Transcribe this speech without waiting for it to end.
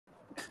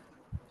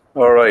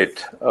All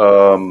right.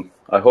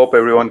 I hope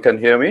everyone can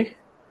hear me.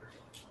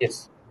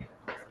 Yes.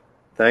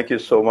 Thank you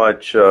so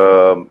much.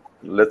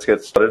 Let's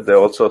get started. There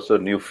are all sorts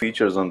of new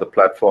features on the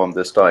platform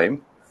this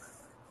time.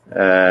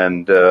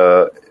 And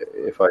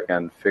if I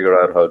can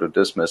figure out how to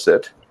dismiss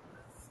it.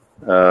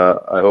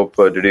 I hope,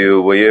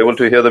 were you able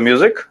to hear the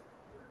music?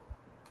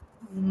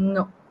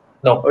 No.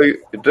 No. Oh,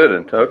 you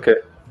didn't? Okay.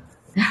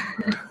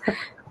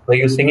 Were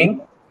you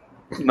singing?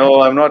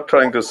 No, I'm not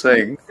trying to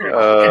sing.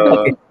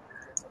 Okay.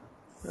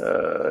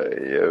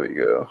 Here we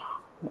go.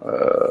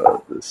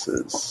 This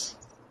is...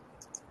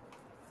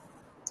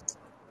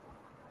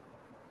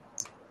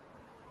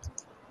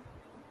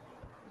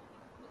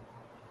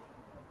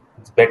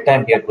 It's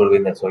bedtime here,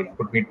 Gurvinder, so you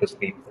put me to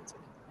sleep.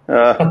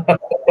 well,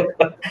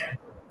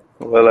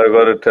 I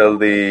got to tell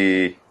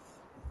the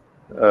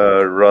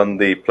run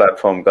the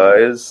platform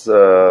guys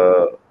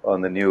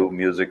on the new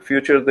music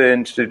feature they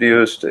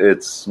introduced.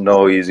 It's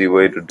no easy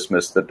way to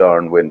dismiss the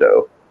darn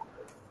window.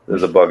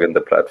 There's a bug in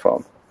the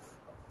platform.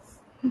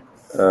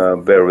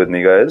 Bear with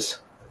me,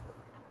 guys.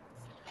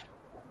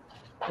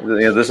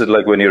 This is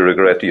like when you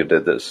regret you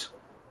did this.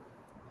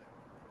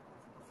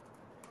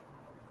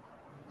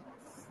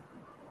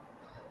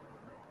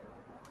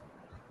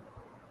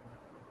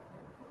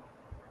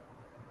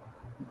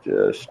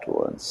 Just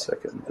 1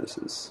 second. This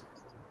is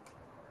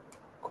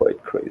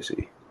quite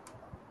crazy.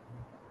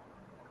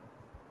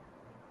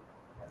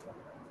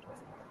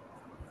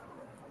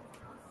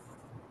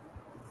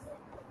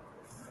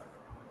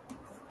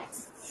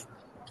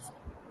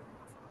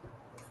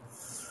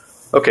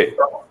 Okay,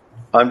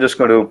 I'm just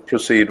going to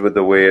proceed with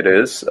the way it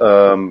is.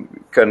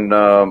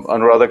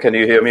 Anuradha, can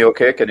you hear me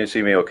okay? Can you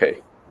see me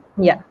okay?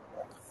 Yeah.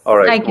 All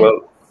right.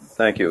 Well,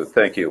 thank you.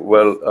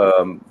 Well,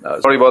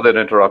 sorry about that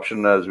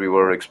interruption as we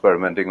were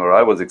experimenting, or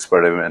I was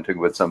experimenting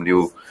with some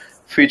new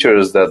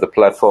features that the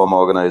platform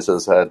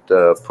organizers had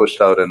pushed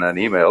out in an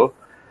email.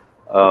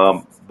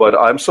 But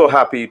I'm so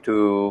happy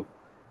to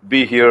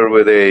be here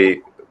with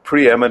a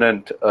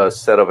preeminent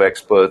set of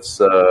experts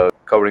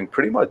covering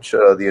pretty much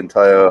the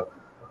entire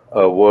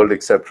world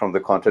except from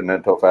the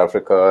continent of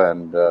Africa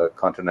and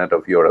continent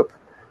of Europe.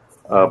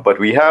 But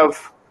we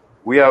have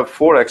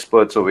 4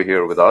 experts over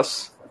here with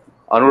us.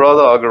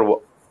 Anuradha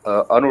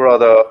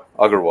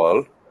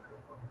Agarwal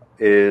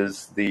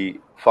is the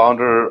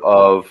founder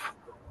of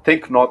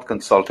Think North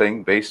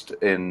Consulting based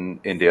in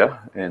India,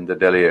 in the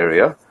Delhi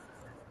area.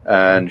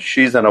 And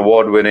she's an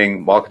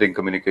award-winning marketing,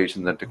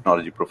 communications, and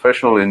technology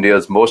professional,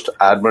 India's most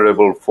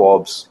admirable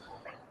Forbes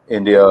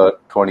India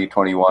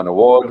 2021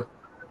 award.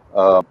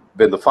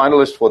 Been the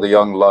finalist for the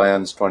Young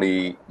Lions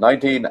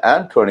 2019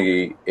 and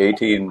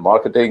 2018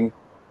 marketing.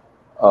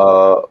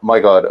 My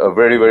God, a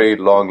very, very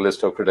long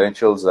list of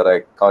credentials that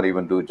I can't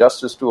even do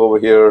justice to over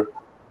here.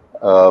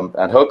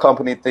 And her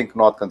company, Think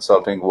North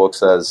Consulting,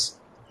 works as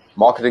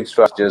marketing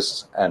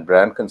strategists and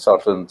brand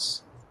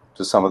consultants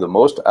to some of the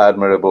most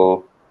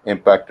admirable,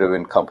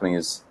 impact-driven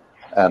companies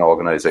and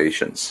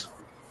organizations.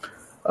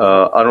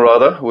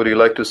 Anuradha, would you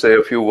like to say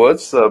a few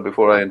words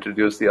before I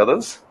introduce the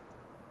others?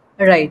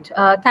 Right.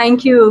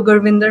 Thank you,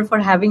 Gurvinder, for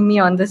having me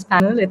on this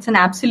panel. It's an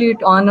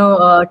absolute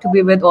honor to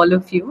be with all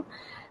of you.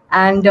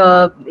 And,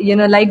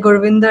 like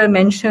Gurvinder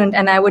mentioned,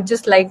 and I would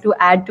just like to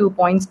add 2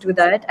 points to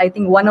that. I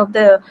think one of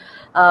the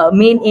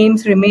main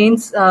aims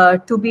remains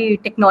to be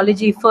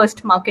technology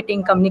first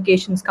marketing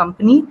communications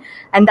company.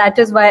 And that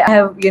is why I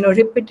have,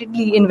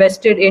 repeatedly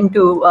invested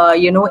into,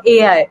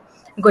 AI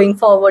going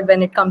forward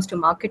when it comes to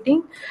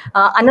marketing.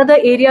 Another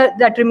area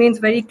that remains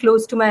very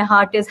close to my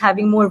heart is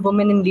having more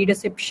women in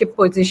leadership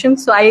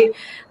positions. So I,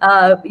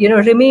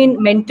 remain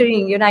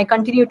mentoring, I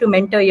continue to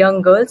mentor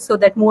young girls so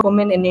that more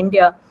women in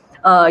India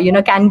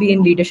can be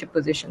in leadership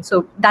positions.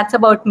 So that's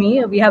about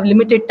me. We have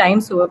limited time,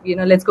 so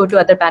let's go to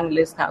other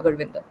panelists now,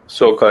 Gurvinder.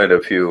 So kind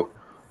of you.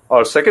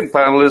 Our second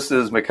panelist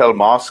is Michele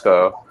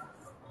Mosca.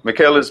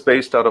 Michele is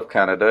based out of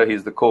Canada.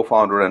 He's the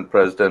co-founder and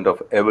president of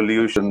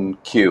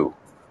evolutionQ.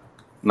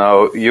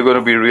 Now, you're going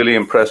to be really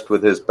impressed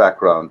with his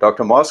background.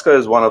 Dr. Mosca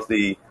is one of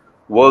the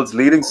world's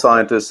leading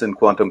scientists in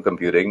quantum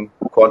computing,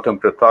 quantum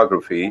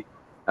cryptography,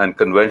 and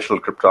conventional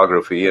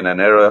cryptography in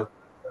an era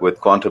with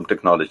quantum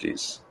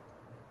technologies.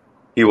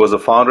 He was a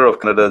founder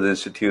of Canada's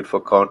Institute for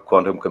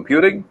Quantum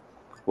Computing,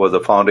 was a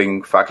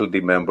founding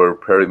faculty member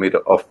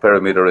of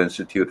Perimeter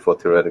Institute for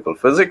Theoretical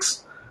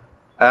Physics,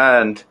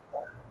 and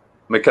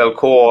Michele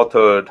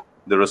co-authored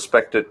the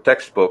respected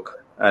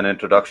textbook, An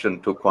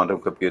Introduction to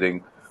Quantum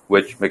Computing,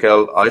 which,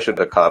 Michele, I should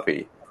have a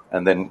copy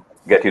and then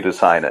get you to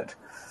sign it.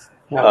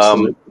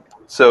 Absolutely.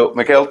 So,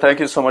 Michele, thank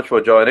you so much for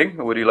joining.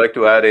 Would you like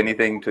to add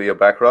anything to your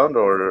background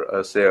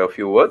or say a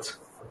few words?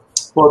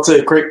 Well, it's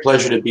a great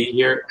pleasure to be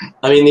here.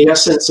 I mean, the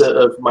essence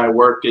of my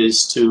work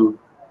is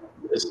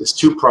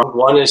two-pronged.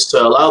 One is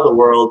to allow the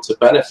world to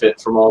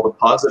benefit from all the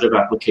positive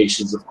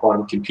applications of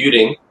quantum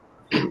computing,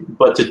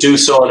 but to do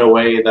so in a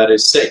way that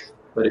is safe,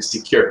 that is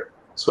secure.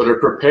 So to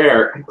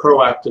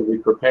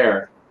proactively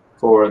prepare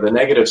for the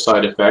negative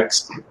side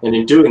effects, and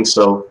in doing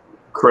so,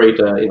 create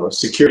a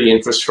security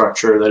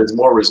infrastructure that is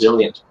more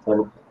resilient.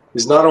 And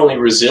is not only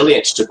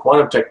resilient to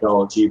quantum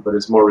technology, but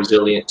is more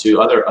resilient to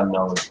other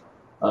unknown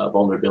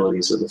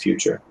vulnerabilities of the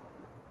future.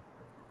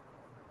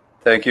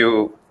 Thank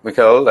you,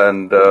 Michele,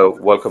 and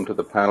welcome to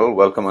the panel.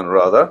 Welcome,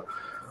 Anuradha.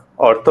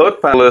 Our third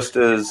panelist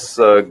is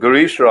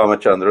Girish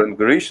Ramachandran.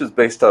 Girish is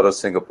based out of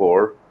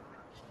Singapore.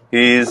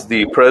 He's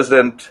the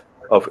president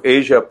of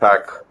Asia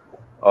Pac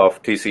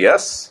of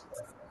TCS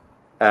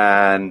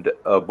and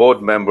a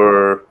board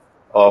member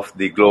of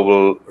the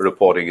Global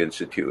Reporting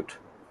Institute.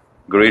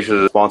 Girish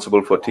is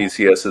responsible for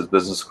TCS's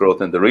business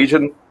growth in the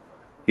region.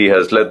 He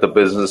has led the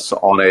business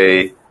on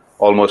a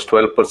almost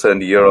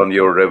 12%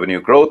 year-on-year revenue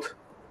growth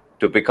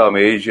to become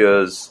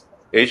Asia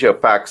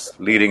Pac's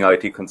leading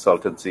IT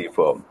consultancy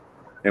firm,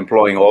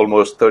 employing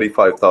almost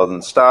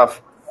 35,000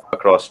 staff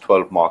across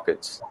 12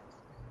 markets.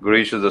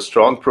 Girish is a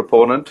strong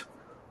proponent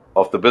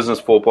of the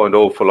Business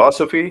 4.0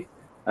 philosophy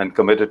and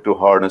committed to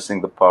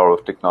harnessing the power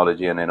of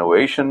technology and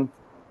innovation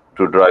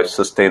to drive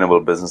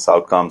sustainable business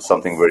outcomes,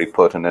 something very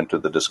pertinent to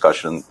the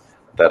discussion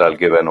that I'll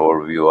give an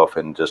overview of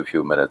in just a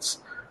few minutes.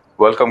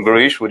 Welcome,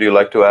 Girish. Would you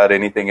like to add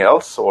anything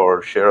else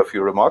or share a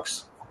few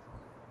remarks?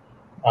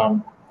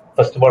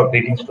 First of all,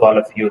 greetings to all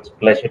of you. It's a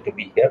pleasure to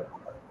be here.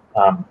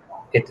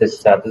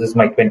 This is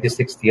my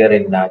 26th year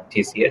in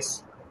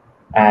TCS,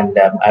 and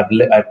I've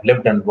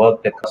lived and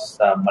worked across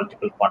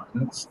multiple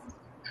continents.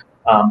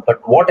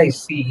 But what I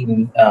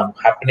see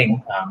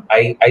happening,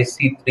 I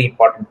see three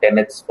important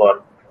tenets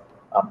for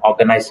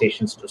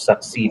organizations to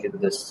succeed in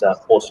this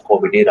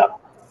post-COVID era.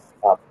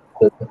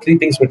 The three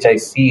things which I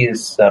see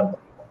is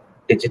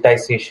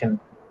digitization,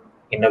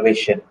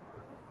 innovation,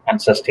 and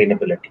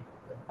sustainability.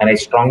 And I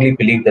strongly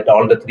believe that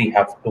all the three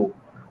have to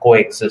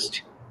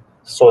coexist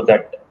so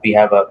that we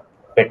have a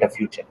better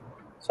future.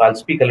 So I'll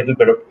speak a little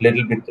bit of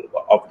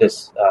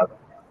this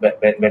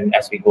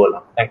as we go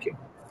along. Thank you.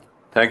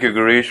 Thank you,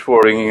 Girish,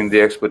 for bringing in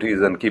the expertise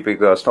and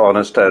keeping us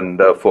honest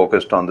and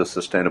focused on the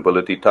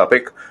sustainability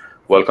topic.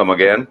 Welcome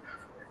again.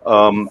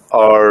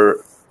 Our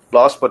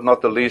last but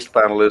not the least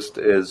panelist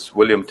is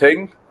William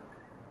Ting.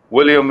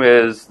 William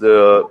is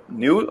the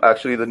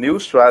new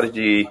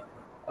strategy,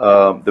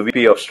 the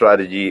VP of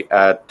strategy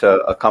at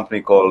a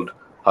company called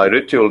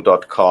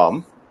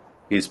HighRitual.com.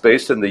 He's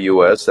based in the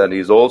US, and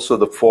he's also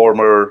the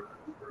former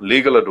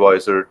legal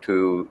advisor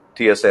to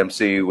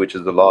TSMC, which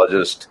is the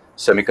largest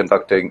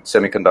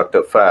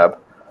semiconductor fab,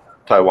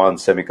 Taiwan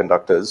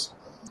Semiconductors.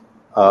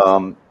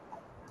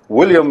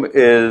 William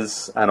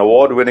is an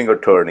award-winning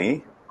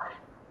attorney,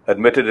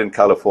 admitted in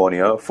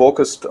California,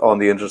 focused on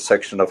the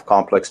intersection of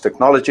complex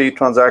technology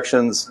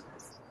transactions,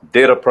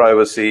 data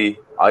privacy,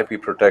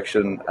 IP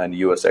protection, and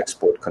US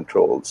export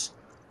controls.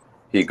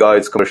 He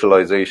guides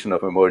commercialization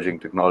of emerging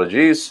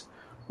technologies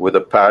with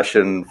a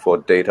passion for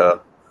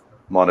data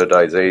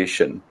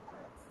monetization.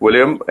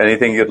 William,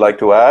 anything you'd like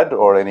to add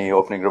or any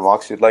opening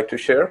remarks you'd like to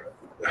share?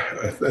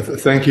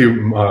 Thank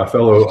you,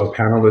 fellow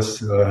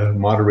panelist,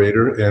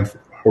 moderator, and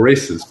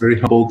Horasis. Very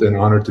humbled and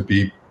honored to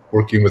be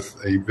working with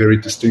a very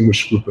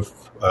distinguished group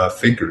of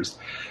thinkers.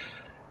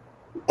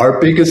 Our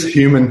biggest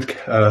human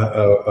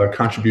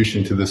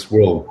contribution to this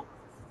world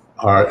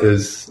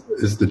is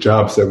the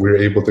jobs that we're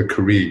able to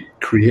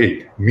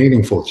create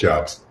meaningful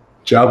jobs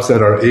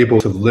that are able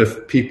to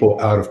lift people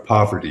out of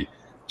poverty,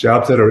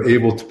 jobs that are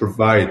able to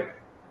provide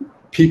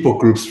people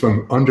groups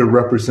from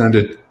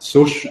underrepresented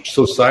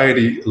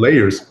society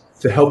layers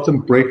to help them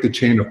break the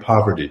chain of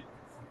poverty.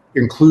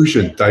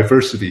 Inclusion,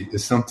 diversity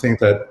is something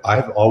that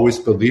I've always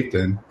believed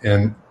in.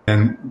 And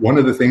one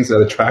of the things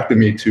that attracted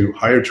me to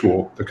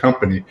HighRitual, the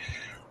company,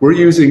 we're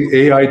using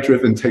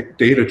AI-driven,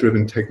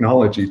 data-driven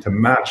technology to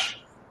match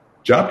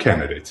job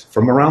candidates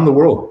from around the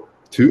world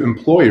to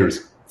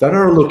employers that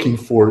are looking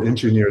for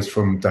engineers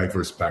from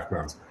diverse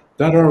backgrounds,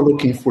 that are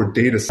looking for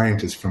data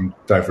scientists from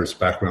diverse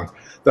backgrounds,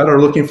 that are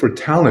looking for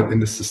talent in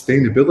the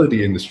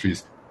sustainability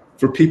industries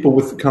for people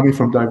coming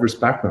from diverse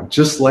backgrounds,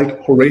 just like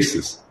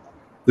Horasis.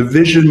 The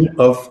vision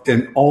of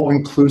an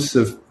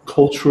all-inclusive,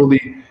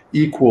 culturally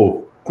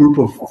equal group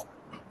of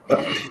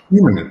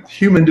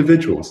human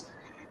individuals.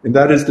 And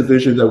that is the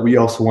vision that we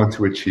also want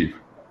to achieve.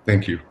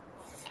 Thank you.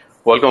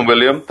 Welcome,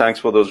 William. Thanks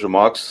for those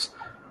remarks.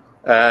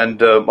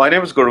 And my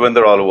name is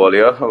Gurvinder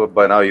Ahluwalia.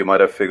 By now you might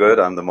have figured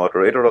I'm the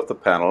moderator of the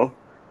panel.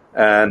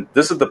 And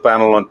this is the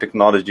panel on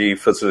technology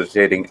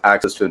facilitating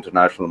access to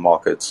international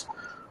markets.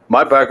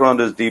 My background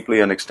is deeply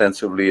and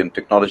extensively in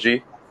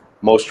technology.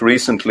 Most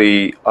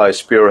recently, I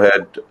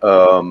spearhead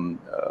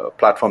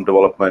platform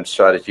development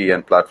strategy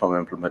and platform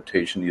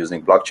implementation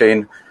using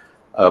blockchain,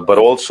 but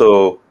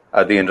also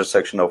at the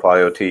intersection of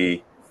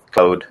IoT,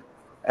 cloud,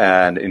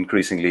 and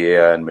increasingly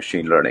AI and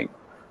machine learning.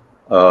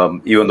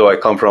 Even though I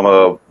come from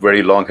a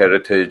very long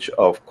heritage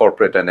of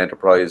corporate and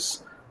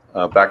enterprise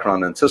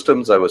background in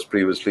systems, I was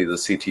previously the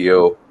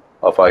CTO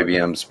of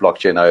IBM's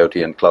blockchain,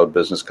 IoT, and cloud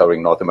business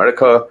covering North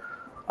America.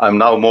 I'm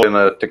now more in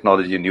a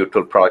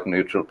technology-neutral,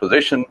 product-neutral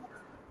position,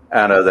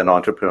 and as an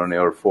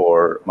entrepreneur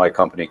for my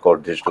company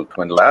called Digital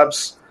Twin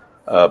Labs,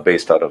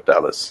 based out of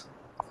Dallas.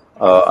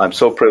 I'm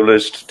so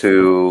privileged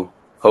to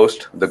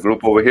host the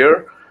group over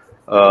here.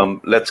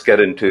 Let's get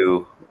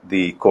into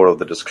the core of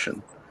the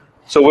discussion.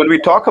 So when we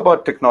talk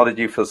about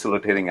technology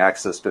facilitating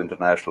access to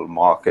international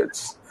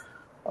markets,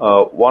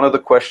 one of the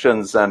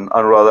questions, and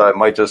Anuradha, I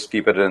might just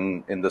keep it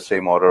in the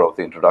same order of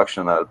the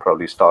introduction. I'll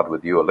probably start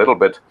with you a little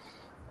bit,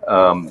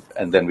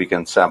 and then we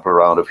can sample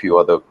around a few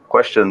other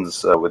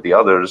questions with the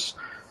others.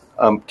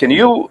 Can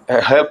you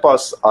help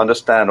us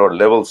understand or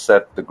level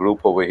set the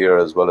group over here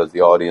as well as the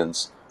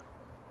audience?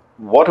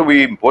 What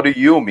do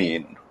you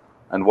mean,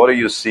 and what are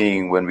you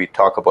seeing when we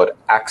talk about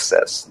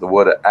access, the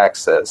word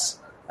access,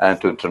 and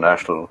to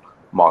international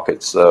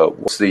markets?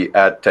 What's the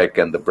ad tech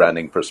and the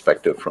branding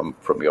perspective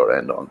from your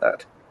end on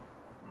that?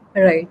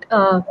 Right.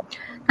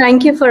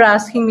 Thank you for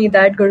asking me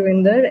that,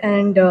 Gurvinder.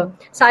 And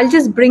so I'll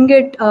just bring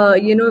it,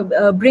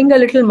 bring a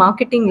little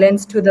marketing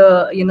lens to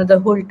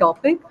the whole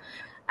topic.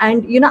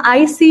 And,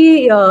 I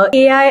see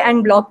AI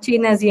and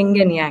blockchain as yin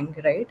and yang,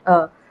 right?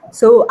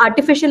 So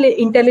artificial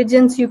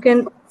intelligence, you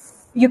can,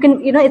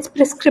 it's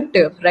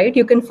prescriptive, right?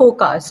 You can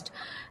forecast.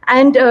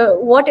 And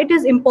what it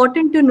is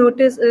important to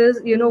notice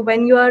is,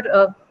 when you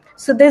are,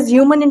 so there's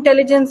human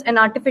intelligence and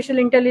artificial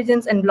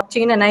intelligence and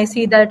blockchain, and I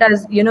see that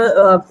as,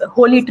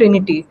 holy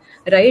trinity,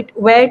 right?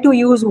 Where to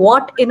use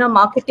what in a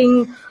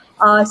marketing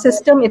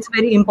system, it's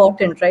very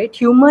important, right?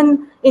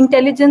 Human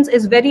intelligence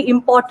is very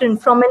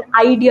important from an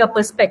idea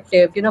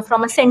perspective,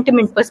 from a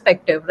sentiment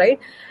perspective, right?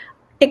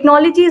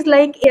 Technologies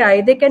like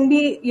AI, they can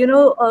be,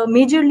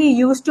 majorly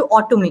used to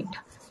automate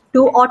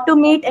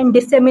and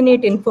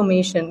disseminate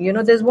information.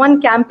 There's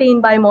one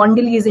campaign by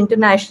Mondelez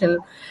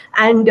International.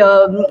 And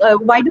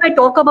why do I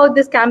talk about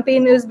this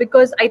campaign is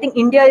because I think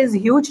India is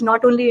huge,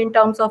 not only in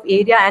terms of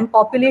area and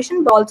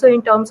population, but also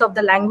in terms of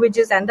the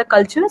languages and the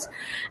cultures.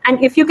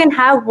 And if you can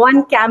have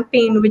one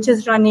campaign which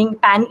is running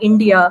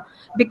pan-India,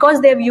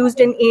 because they've used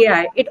an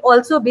AI, it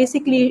also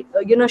basically,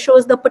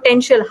 shows the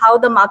potential how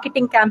the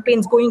marketing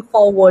campaigns going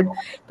forward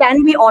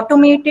can be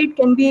automated,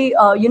 can be,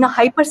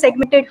 hyper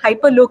segmented,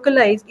 hyper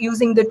localized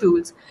using the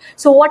tools.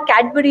 So what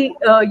Cadbury,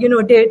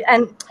 did,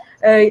 and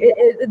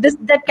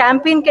that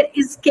campaign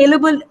is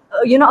scalable,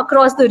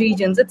 across the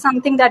regions. It's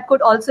something that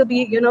could also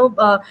be,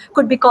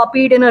 could be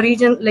copied in a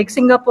region like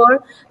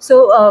Singapore.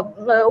 So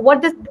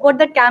what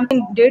that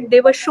campaign did,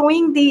 they were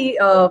showing the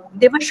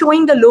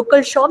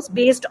local shops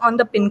based on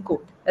the pin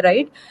code,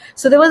 right?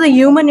 So there was a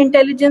human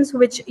intelligence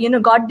which,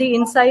 got the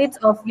insights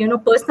of,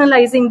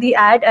 personalizing the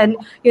ad and,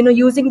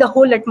 using the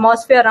whole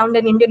atmosphere around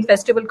an Indian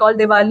festival called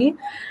Diwali.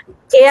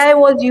 AI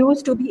was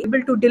used to be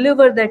able to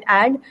deliver that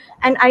ad.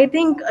 And I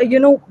think,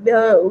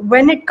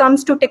 when it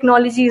comes to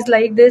technologies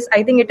like this,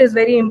 I think it is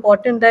very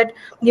important that,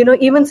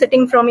 even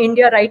sitting from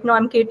India right now,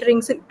 I'm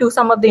catering to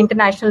some of the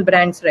international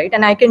brands, right?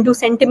 And I can do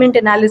sentiment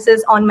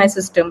analysis on my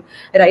system,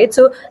 right?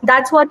 So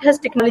that's what has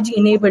technology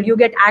enabled. You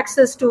get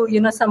access to,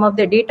 some of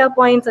the data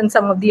points and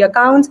some of the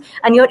accounts,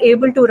 and you're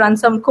able to run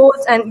some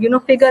codes and,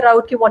 figure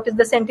out what is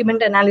the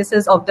sentiment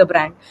analysis of the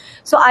brand.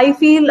 So I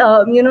feel,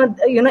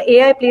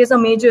 AI plays a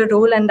major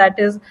role, and that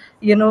is,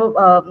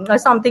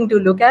 something to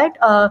look at.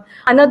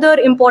 Another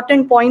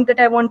important point that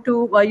I want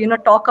to,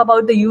 talk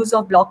about the use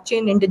of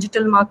blockchain in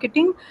digital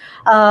marketing.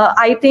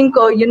 I think,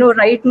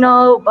 right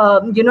now,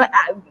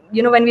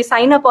 when we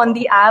sign up on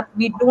the app,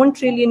 we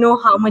don't really know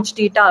how much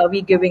data are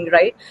we giving,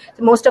 right?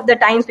 Most of the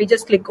times we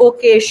just click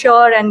okay,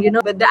 sure, and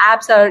the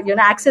apps are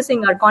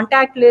accessing our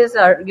contact list,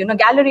 our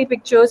gallery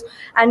pictures.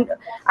 And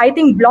I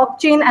think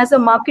blockchain as a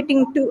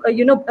marketing to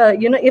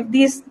if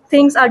these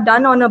things are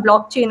done on a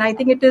blockchain, I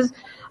think it is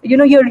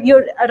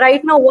you're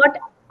right now what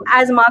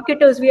as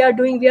marketers we are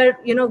doing, we are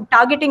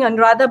targeting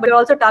Anuradha, but we're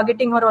also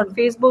targeting her on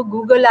Facebook,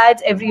 Google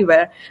ads,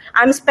 everywhere.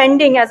 I'm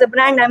spending, as a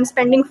brand, I'm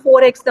spending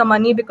 4x the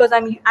money because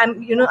I'm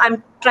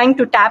trying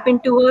to tap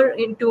into her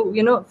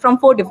from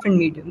 4 different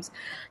mediums.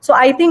 So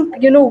I think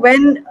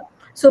when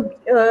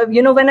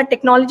a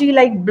technology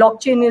like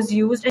blockchain is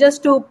used,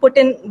 just to put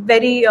in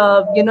very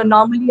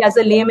normally as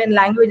a layman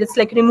language, it's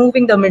like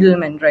removing the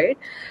middleman, right?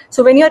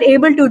 So when you're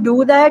able to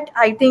do that,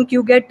 I think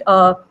you get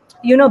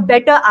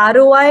better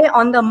ROI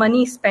on the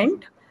money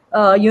spent,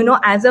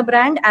 as a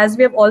brand, as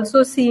we have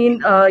also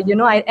seen,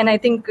 I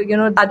think,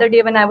 the other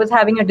day when I was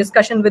having a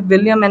discussion with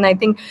William, and I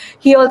think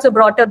he also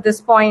brought up this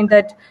point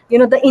that,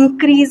 the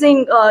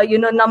increasing,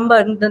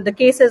 number, the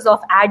cases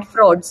of ad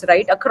frauds,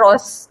 right,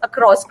 across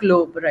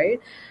globe, right?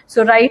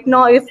 So right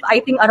now, if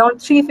I think around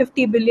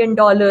 $350 billion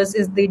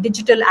is the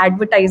digital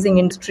advertising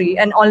industry,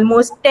 and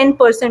almost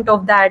 10%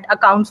 of that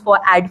accounts for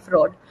ad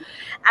fraud.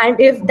 And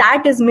if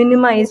that is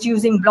minimized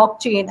using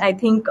blockchain, I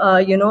think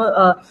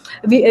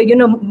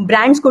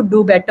brands could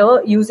do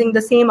better using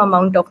the same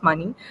amount of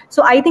money.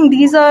 So I think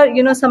these are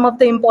some of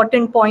the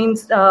important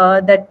points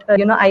that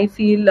I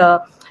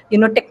feel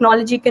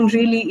technology can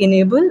really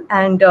enable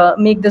and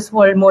make this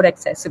world more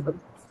accessible.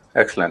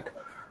 Excellent.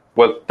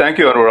 Well, thank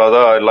you,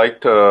 Anuradha. I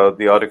liked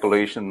the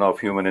articulation of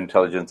human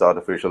intelligence,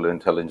 artificial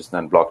intelligence,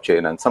 and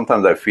blockchain. And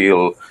sometimes I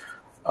feel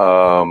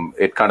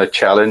it kind of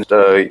challenged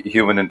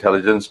human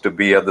intelligence to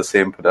be at the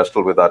same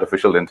pedestal with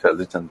artificial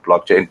intelligence and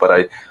blockchain.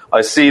 But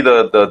I see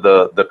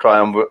the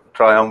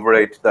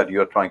triumvirate that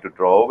you're trying to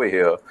draw over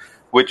here,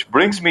 which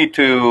brings me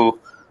to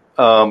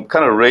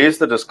kind of raise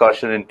the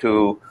discussion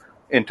into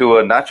into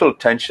a natural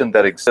tension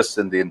that exists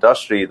in the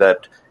industry,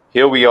 that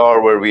here we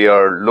are where we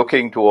are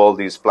looking to all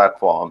these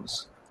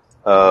platforms.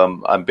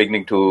 I'm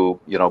beginning to,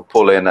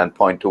 pull in and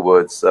point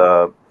towards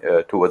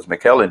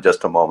Michele in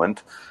just a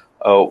moment.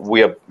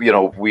 We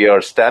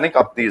are standing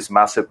up these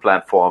massive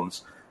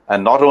platforms,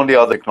 and not only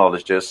are the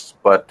technologists,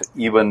 but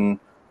even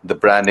the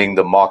branding,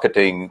 the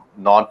marketing,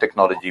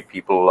 non-technology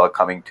people are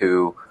coming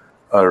to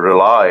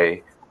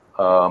rely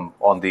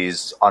on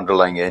these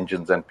underlying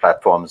engines and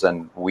platforms.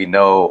 And we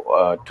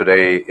know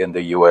today in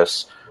the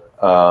US,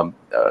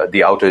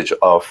 the outage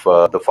of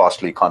the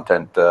Fastly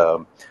content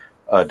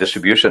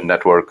distribution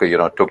network,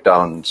 took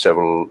down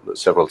several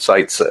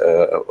sites,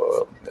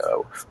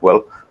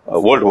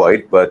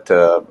 worldwide, but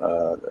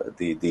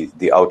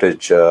the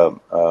outage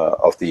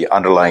of the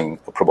underlying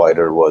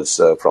provider was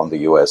from the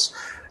US.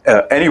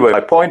 Anyway,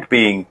 my point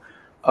being,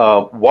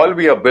 while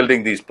we are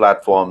building these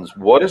platforms,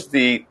 what is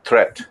the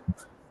threat,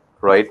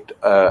 right?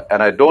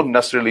 And I don't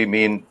necessarily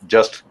mean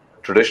just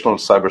traditional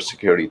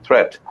cybersecurity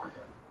threat,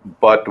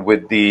 but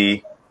with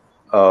the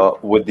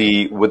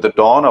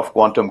dawn of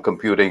quantum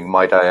computing,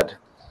 might I add,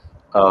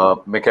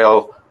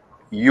 Michele,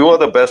 you are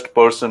the best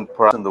person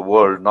perhaps in the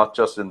world, not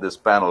just in this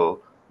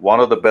panel, one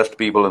of the best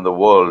people in the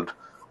world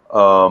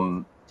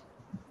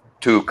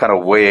to kind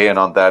of weigh in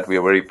on that. We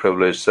are very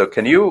privileged. So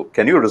can you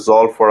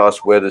resolve for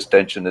us where this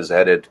tension is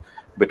headed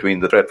between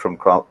the threat from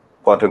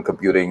quantum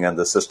computing and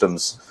the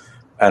systems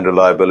and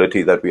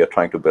reliability that we are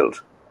trying to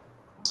build?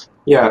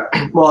 Yeah,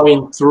 well, I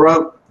mean,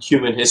 throughout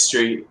human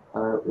history,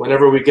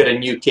 whenever we get a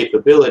new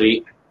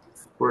capability,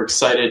 we're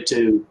excited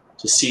to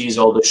seize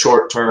all the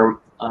short-term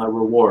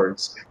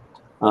rewards.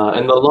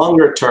 And the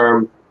longer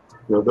term,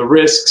 the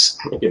risks,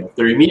 if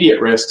they're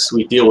immediate risks,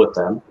 we deal with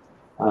them.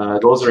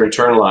 Those are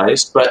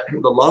internalized. But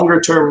the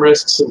longer term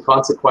risks and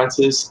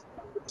consequences,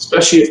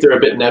 especially if they're a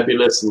bit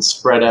nebulous and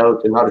spread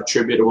out and not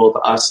attributable to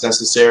us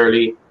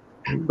necessarily,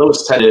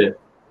 those tend to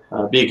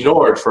be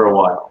ignored for a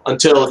while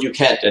until you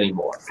can't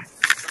anymore.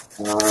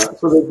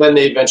 So then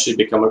they eventually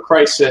become a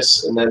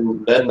crisis, and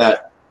then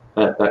that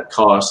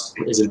cost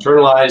is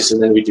internalized,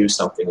 and then we do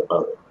something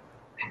about it.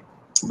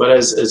 But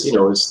as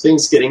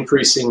things get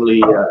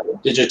increasingly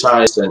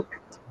digitized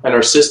and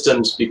our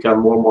systems become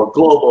more and more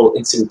global,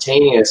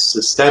 instantaneous,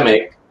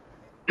 systemic,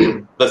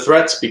 the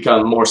threats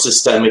become more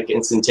systemic,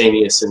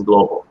 instantaneous, and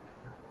global,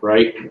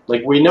 right?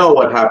 Like we know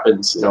what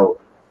happens,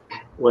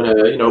 when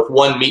if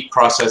one meat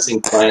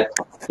processing plant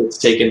gets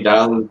taken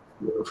down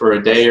for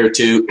a day or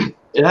two,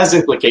 it has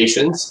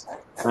implications.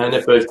 And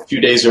if a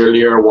few days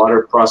earlier a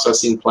water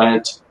processing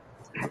plant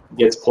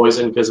gets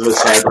poisoned because of a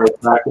cyber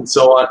attack and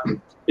so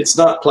on, it's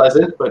not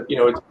pleasant, but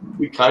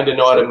we kind of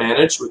know how to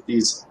manage with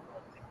these.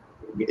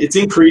 It's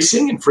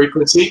increasing in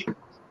frequency,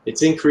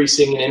 it's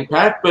increasing in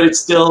impact, but it's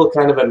still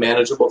kind of a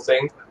manageable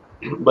thing.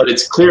 But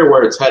it's clear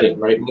where it's heading,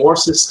 right? More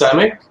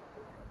systemic,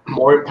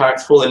 more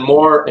impactful,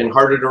 and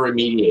harder to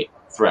remediate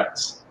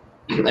threats.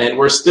 And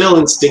we're still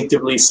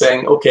instinctively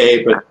saying,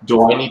 okay, but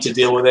do I need to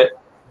deal with it?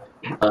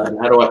 How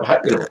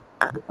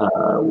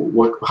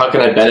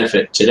can I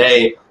benefit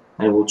today?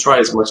 And we'll try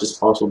as much as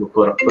possible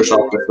to push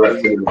off the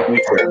threat in the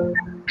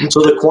future.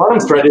 So the quantum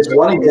threat is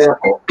one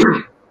example,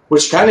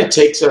 which kind of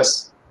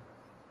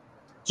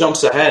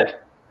jumps ahead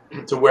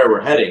to where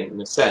we're heading,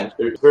 in a sense.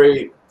 They're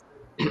very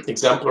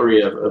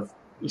exemplary of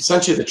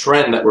essentially the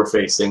trend that we're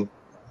facing.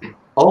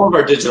 All of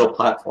our digital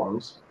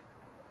platforms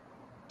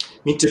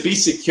need to be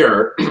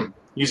secure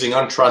using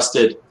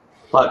untrusted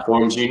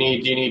platforms. You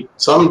need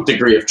some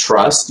degree of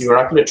trust. You're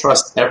not going to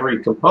trust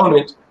every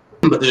component,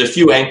 but there's a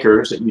few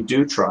anchors that you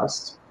do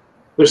trust.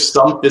 There's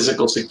some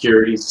physical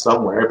security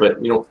somewhere,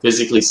 but you don't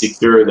physically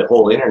secure the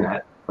whole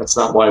internet. That's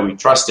not why we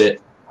trust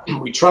it.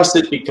 We trust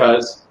it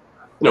because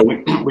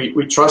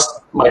we trust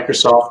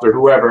Microsoft or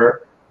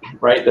whoever,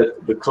 right?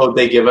 That the code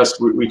they give us,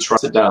 we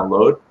trust to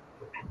download.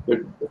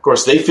 Of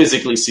course, they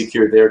physically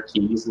secure their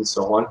keys and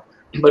so on,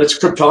 but it's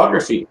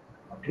cryptography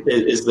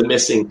is the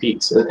missing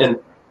piece. And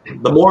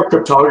the more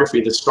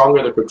cryptography, the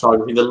stronger the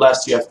cryptography, the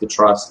less you have to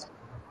trust,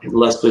 the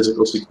less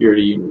physical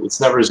security you need. It's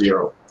never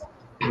zero.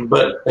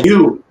 But a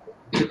new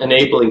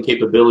enabling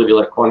capability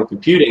like quantum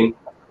computing,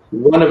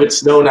 one of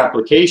its known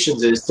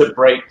applications is to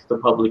break the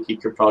public key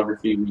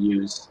cryptography we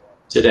use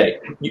today,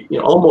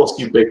 almost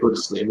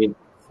ubiquitously. I mean,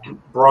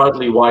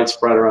 broadly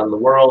widespread around the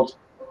world.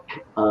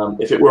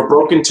 If it were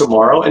broken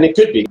tomorrow, and it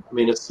could be, I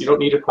mean, you don't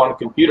need a quantum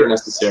computer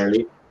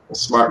necessarily. A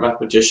smart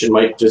mathematician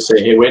might just say,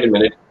 hey, wait a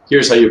minute,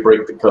 here's how you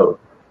break the code.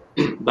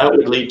 That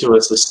would lead to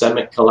a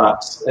systemic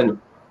collapse, and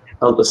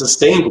a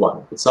sustained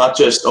one. It's not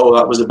just, oh,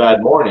 that was a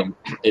bad morning.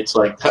 It's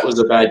like, that was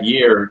a bad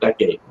year or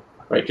decade,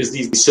 right? Because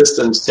these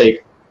systems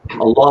take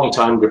a long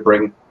time to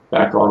bring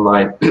back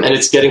online, and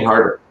it's getting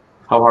harder.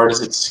 How hard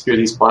is it to secure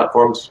these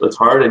platforms? It's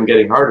hard and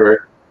getting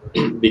harder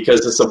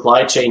because the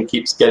supply chain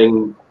keeps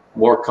getting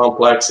more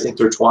complex,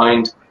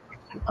 intertwined.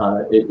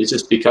 It's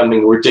just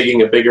becoming, we're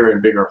digging a bigger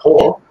and bigger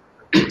hole.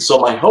 So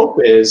my hope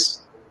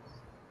is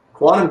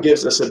quantum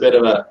gives us a bit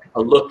of a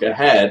look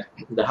ahead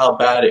to how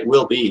bad it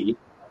will be.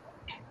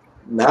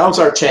 Now's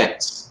our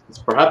chance. It's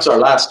perhaps our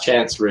last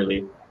chance,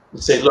 really,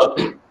 to say, look,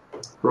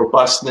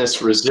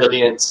 robustness,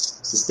 resilience,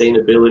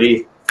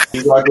 sustainability.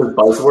 These aren't just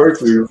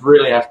buzzwords. We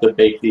really have to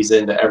bake these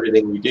into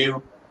everything we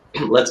do.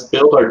 Let's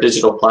build our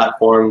digital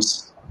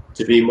platforms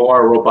to be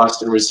more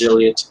robust and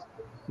resilient,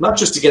 not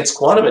just against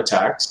quantum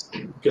attacks,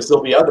 because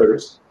there'll be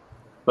others,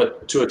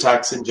 but to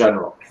attacks in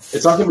general.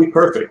 It's not going to be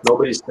perfect.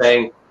 Nobody's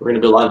saying we're going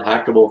to build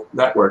unhackable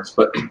networks,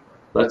 but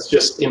let's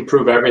just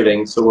improve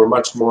everything so we're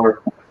much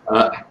more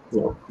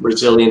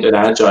resilient and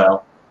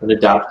agile and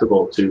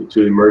adaptable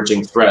to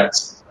emerging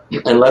threats.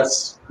 And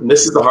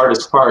this is the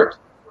hardest part,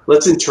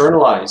 let's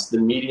internalize the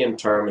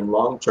medium-term and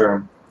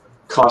long-term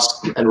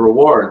costs and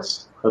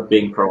rewards of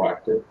being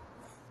proactive.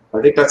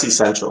 I think that's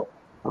essential.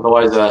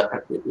 Otherwise,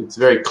 it's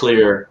very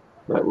clear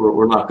that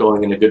we're not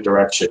going in a good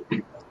direction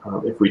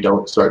if we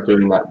don't start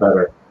doing that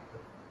better.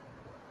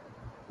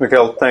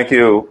 Michele, thank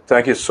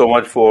you so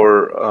much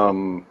for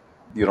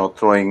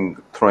throwing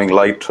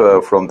light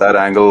from that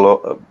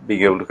angle,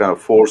 being able to kind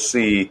of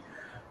foresee.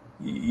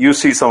 You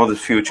see some of the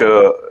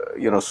future,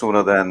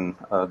 sooner than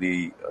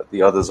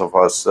the others of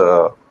us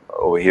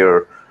over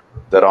here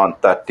that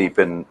aren't that deep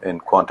in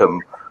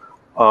quantum.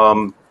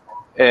 And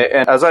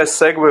as I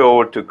segue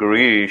over to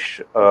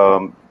Girish,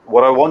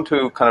 what I want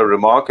to kind of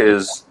remark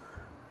is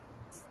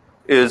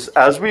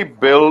as we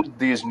build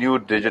these new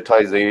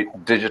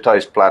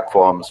digitized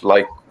platforms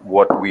like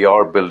what we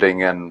are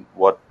building and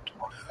what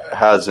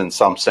has in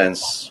some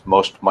sense,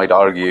 most might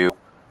argue,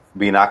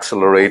 been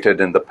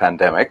accelerated in the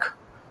pandemic,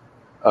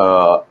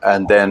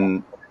 and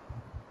then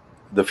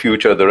the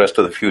rest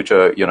of the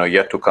future,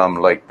 yet to come,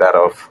 like that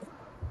of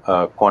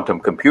quantum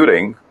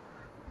computing,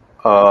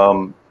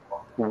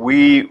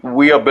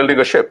 we are building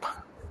a ship.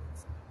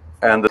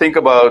 And the thing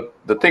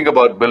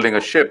about building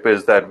a ship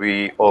is that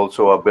we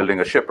also are building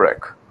a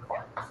shipwreck.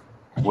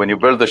 When you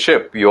build the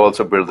ship, you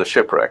also build the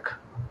shipwreck.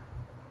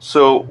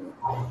 So,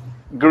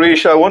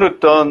 Girish, I want to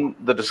turn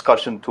the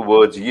discussion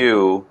towards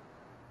you,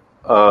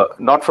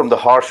 not from the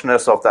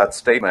harshness of that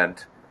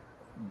statement,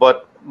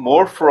 but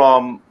more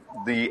from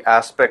the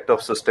aspect of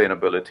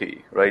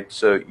sustainability, right?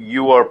 So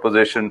you are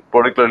positioned,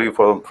 particularly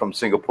from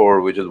Singapore,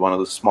 which is one of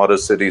the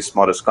smartest cities,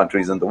 smartest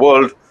countries in the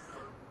world.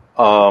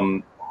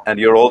 And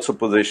you're also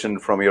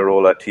positioned from your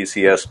role at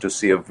TCS to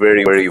see a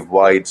very, very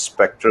wide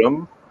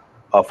spectrum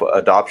of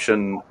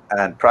adoption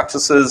and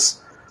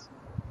practices.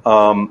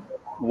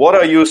 What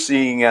are you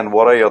seeing and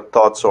what are your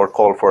thoughts or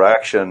call for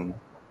action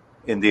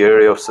in the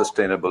area of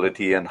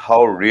sustainability, and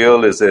how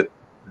real is it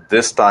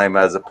this time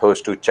as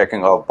opposed to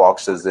checking off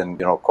boxes in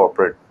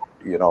corporate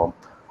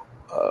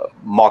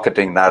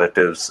marketing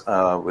narratives,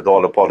 with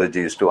all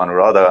apologies to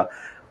Anuradha,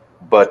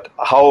 but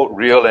how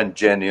real and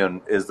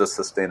genuine is the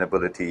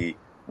sustainability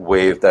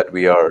wave that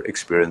we are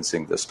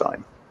experiencing this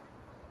time?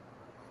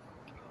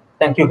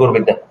 Thank you,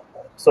 Gurvinder.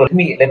 So let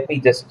me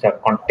just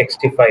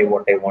contextify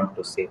what I want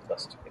to say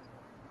first.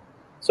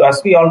 So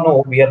as we all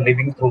know, we are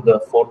living through the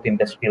fourth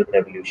industrial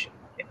revolution.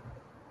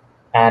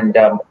 And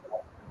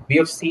we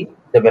have seen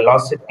the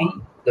velocity,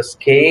 the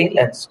scale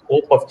and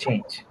scope of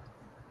change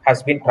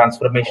has been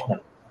transformational.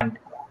 And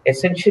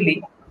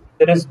essentially,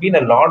 there has been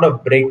a lot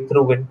of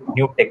breakthrough in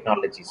new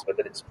technologies,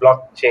 whether it's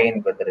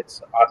blockchain, whether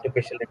it's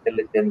artificial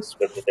intelligence,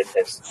 whether it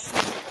is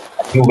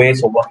new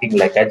ways of working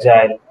like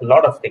agile, a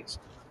lot of things.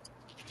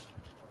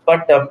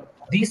 But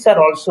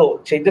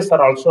changes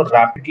are also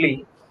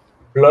rapidly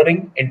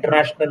blurring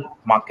international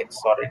markets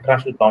or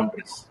international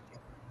boundaries,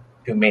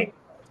 if you may,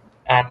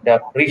 and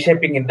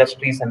reshaping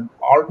industries, and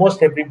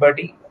almost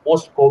everybody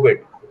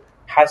post-COVID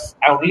has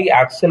only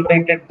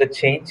accelerated the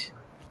change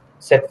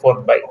set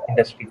forth by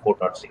Industry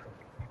 4.0.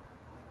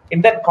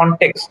 In that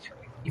context,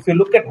 if you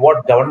look at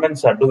what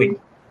governments are doing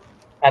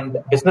and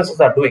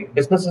businesses are doing,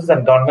 businesses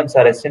and governments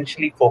are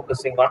essentially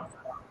focusing on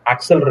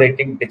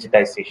accelerating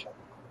digitization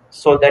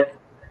so that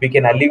we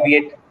can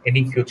alleviate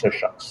any future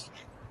shocks.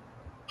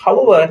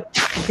 However,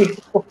 if you take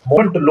a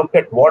moment to look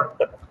at what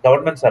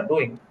governments are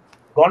doing,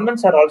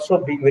 governments are also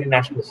being very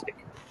nationalistic.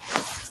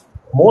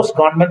 Most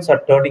governments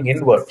are turning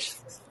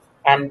inwards.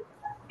 And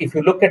if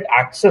you look at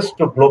access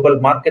to global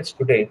markets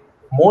today,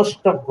 most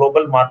of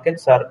global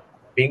markets are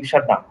being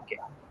shut down. Okay?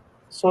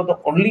 So the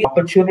only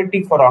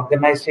opportunity for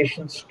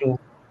organizations to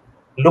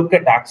look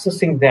at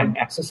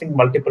accessing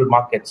multiple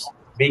markets,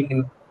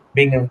 being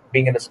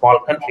in a small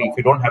country, if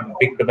you don't have a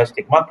big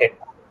domestic market,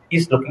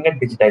 is looking at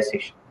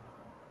digitization.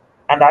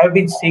 And I've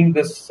been seeing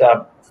this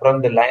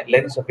from the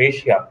lens of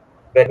Asia,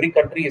 where every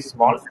country is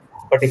small.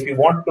 But if you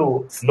want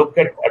to look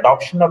at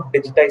adoption of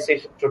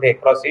digitization today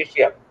across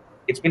Asia,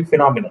 it's been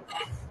phenomenal.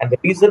 And the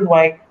reason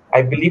why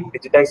I believe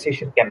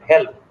digitization can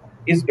help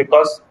is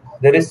because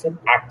there is an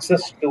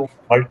access to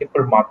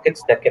multiple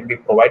markets that can be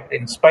provided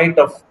in spite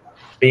of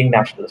being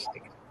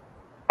nationalistic.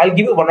 I'll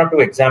give you one or two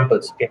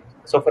examples. Okay?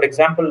 So, for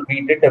example,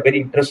 we did a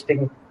very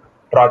interesting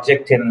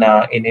project in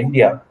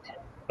India.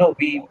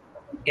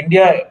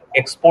 India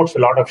exports a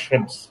lot of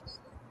shrimps,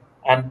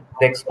 and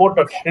the export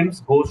of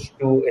shrimps goes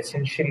to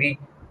essentially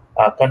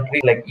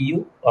countries like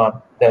EU,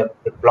 the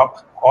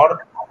bloc,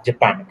 or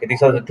Japan. Okay?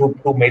 These are the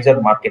two major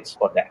markets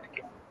for that.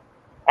 Okay?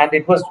 And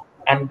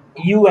and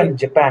EU and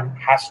Japan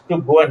has to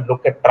go and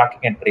look at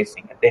tracking and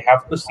tracing, and they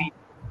have to see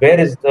where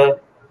is the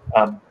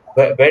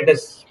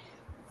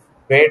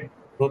where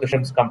do the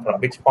shrimps come from?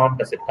 Which farm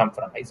does it come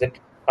from? Is it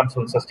comes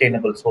from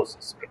sustainable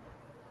sources? Okay.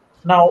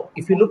 Now,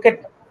 if you look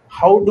at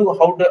how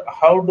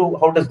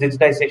does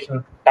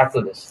digitization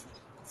tackle this?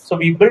 So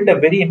we built a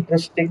very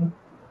interesting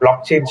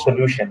blockchain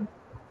solution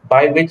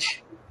by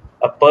which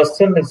a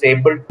person is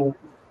able to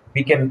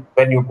we can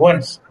when you go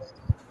and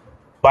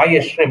buy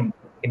a shrimp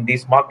in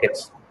these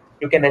markets,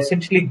 you can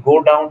essentially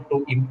go down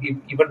to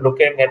even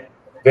looking at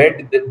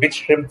which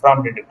shrimp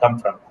farm did it come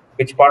from,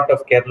 which part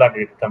of Kerala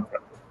did it come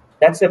from.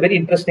 That's a very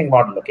interesting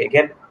model. Okay,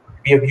 again,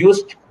 we have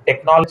used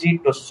technology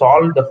to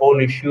solve the whole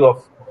issue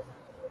of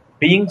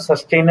being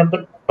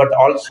sustainable, but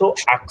also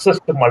access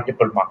to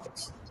multiple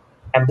markets.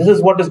 And this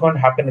is what is going to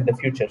happen in the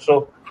future.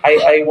 So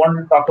I want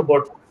to talk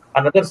about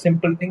another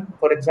simple thing.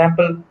 For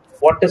example,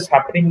 what is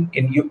happening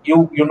in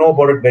you know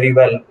about it very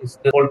well is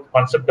the whole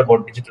concept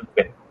about digital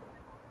twin.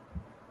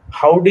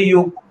 How do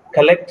you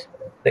collect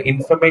the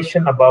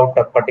information about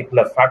a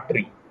particular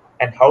factory,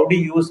 and how do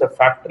you use a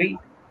factory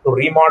to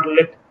remodel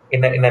it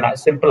in a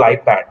simple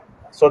iPad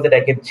so that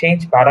I can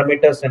change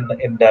parameters in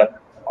the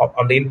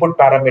on the input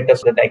parameters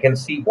so that I can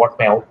see what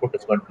my output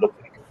is going to look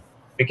like.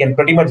 We can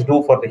pretty much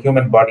do for the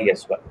human body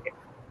as well. Okay?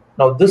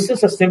 Now, this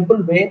is a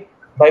simple way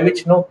by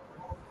which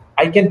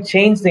I can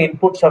change the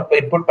input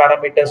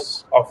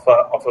parameters of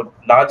a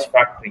large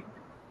factory,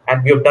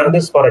 and we have done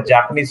this for a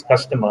Japanese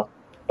customer.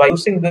 By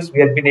using this, we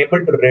have been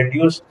able to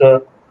reduce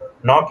the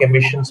NOx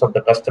emissions of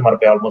the customer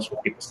by almost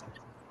 50%.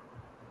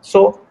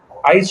 So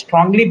I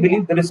strongly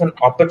believe there is an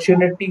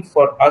opportunity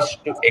for us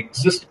to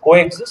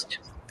coexist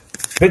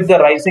with the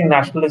rising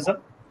nationalism,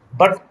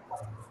 but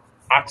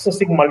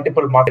accessing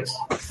multiple markets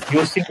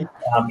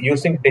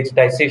using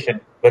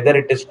digitization, whether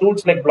it is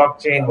tools like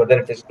blockchain, whether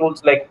it is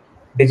tools like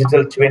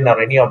digital twin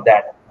or any of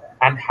that,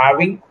 and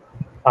having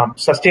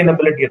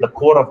sustainability at the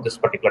core of this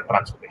particular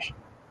transformation.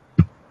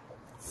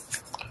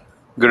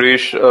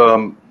 Girish,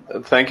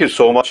 thank you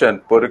so much,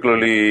 and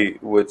particularly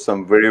with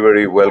some very,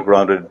 very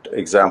well-grounded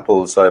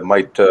examples. I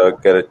might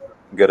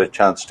get a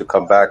chance to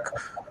come back,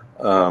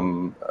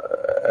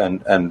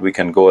 and we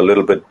can go a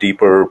little bit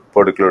deeper,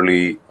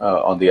 particularly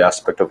on the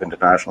aspect of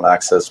international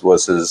access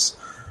versus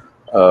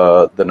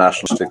the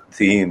nationalistic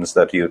themes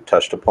that you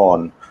touched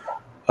upon.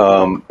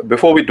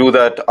 Before we do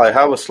that, I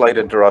have a slight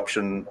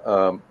interruption,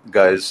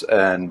 guys,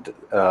 and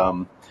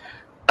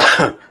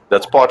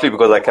that's partly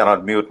because I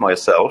cannot mute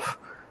myself.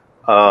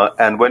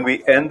 And when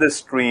we end this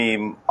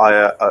stream,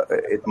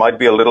 it might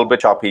be a little bit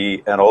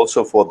choppy, and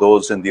also for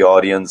those in the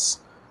audience,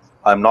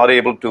 I'm not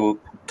able to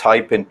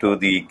type into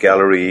the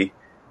gallery,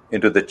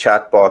 into the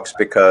chat box,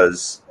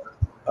 because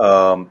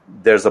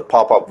there's a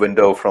pop-up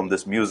window from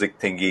this music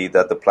thingy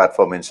that the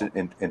platform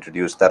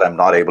introduced that I'm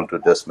not able to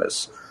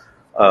dismiss.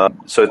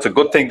 So it's a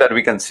good thing that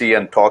we can see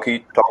and talk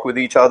with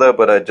each other,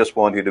 but I just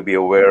want you to be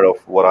aware of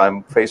what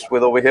I'm faced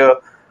with over here.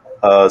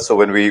 So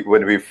when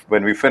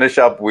we finish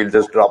up, we'll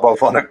just drop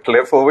off on a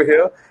cliff over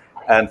here.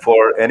 And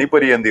for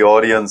anybody in the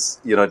audience,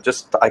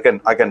 just I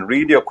can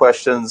read your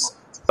questions,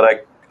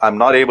 but I'm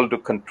not able to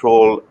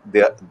control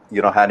the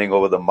handing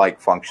over the mic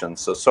function.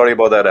 So sorry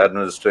about that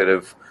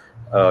administrative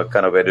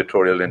kind of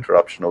editorial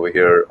interruption over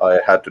here. I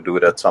had to do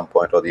it at some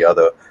point or the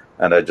other,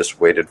 and I just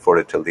waited for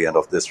it till the end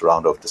of this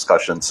round of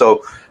discussion.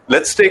 So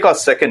let's take our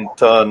second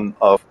turn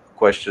of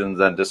questions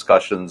and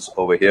discussions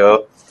over here.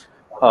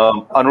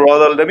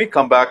 Anuradha, let me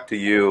come back to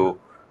you,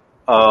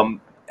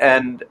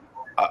 and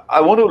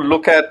I want to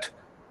look at.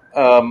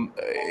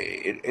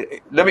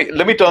 Let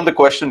me turn the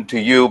question to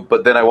you,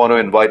 but then I want to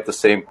invite the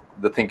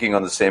thinking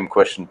on the same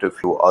question to a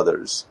few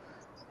others,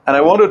 and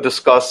I want to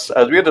discuss,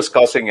 as we are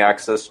discussing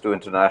access to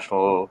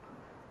international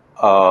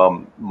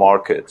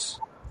markets,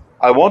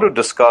 I want to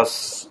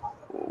discuss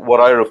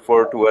what I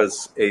refer to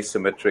as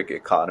asymmetric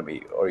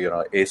economy, or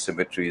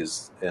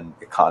asymmetries in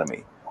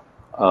economy.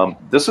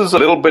 This is a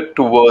little bit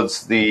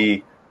towards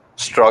the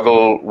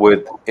struggle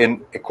with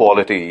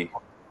inequality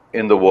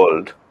in the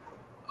world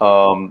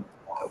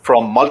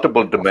from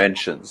multiple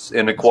dimensions.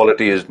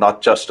 Inequality is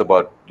not just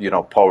about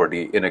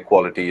poverty.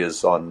 Inequality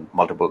is on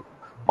multiple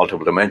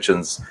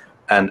dimensions,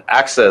 and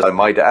access, I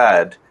might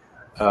add,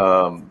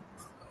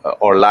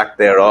 or lack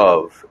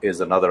thereof, is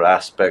another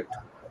aspect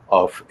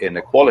of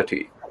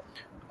inequality.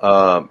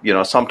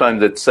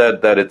 Sometimes it's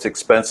said that it's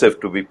expensive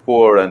to be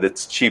poor and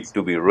it's cheap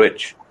to be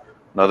rich.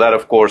 Now, that,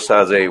 of course,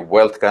 has a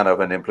wealth kind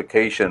of an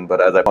implication, but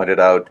as I pointed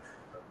out,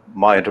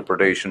 my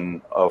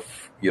interpretation of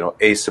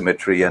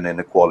asymmetry and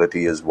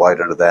inequality is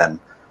wider than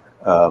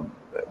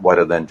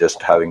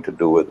just having to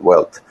do with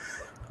wealth.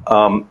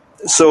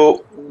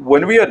 So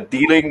when we are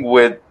dealing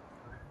with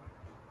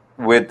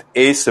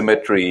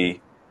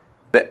asymmetry,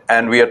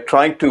 and we are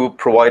trying to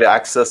provide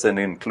access and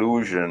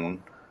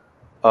inclusion,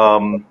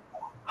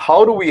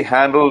 how do we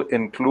handle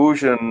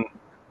inclusion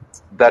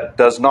that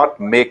does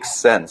not make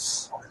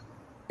sense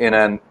in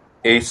an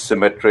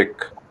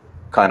asymmetric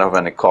kind of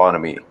an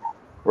economy,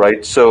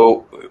 right?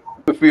 So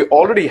if we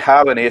already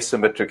have an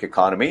asymmetric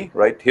economy,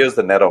 right? Here's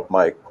the net of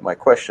my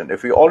question.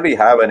 If we already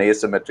have an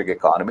asymmetric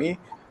economy,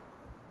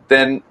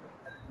 then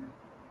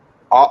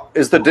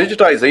is the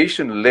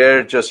digitization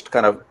layer just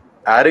kind of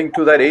adding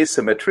to that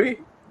asymmetry,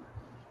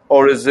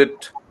 or is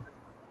it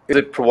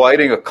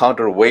providing a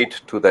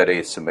counterweight to that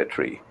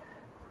asymmetry?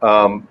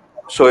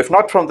 So if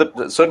not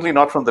certainly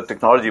not from the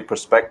technology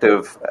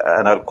perspective,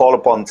 and I'll call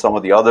upon some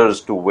of the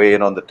others to weigh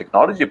in on the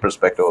technology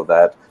perspective of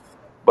that,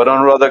 but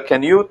Anuradha,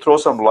 can you throw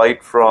some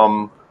light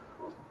from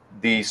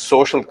the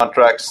social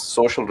contracts,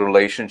 social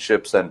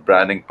relationships, and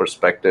branding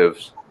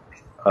perspectives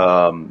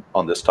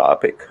on this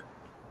topic?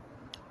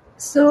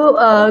 So,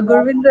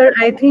 Gurvinder,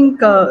 I think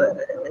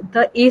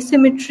the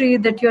asymmetry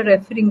that you're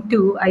referring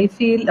to, I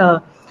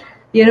feel,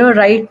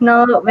 right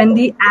now when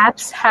the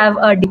apps have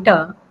a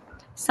data,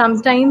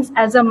 sometimes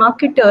as a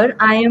marketer,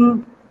 I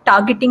am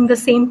targeting the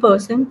same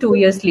person 2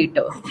 years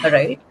later,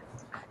 right?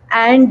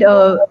 And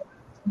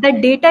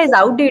that data is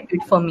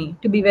outdated for me,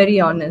 to be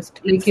very honest.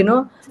 Like,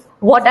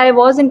 what I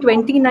was in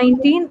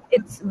 2019,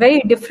 it's very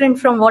different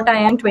from what I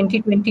am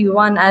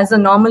 2021. As a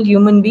normal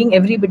human being,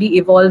 everybody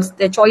evolves,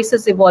 their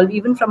choices evolve,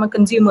 even from a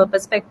consumer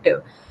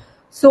perspective.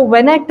 So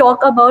when I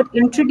talk about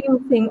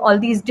introducing all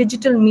these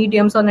digital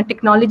mediums on a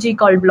technology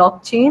called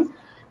blockchain,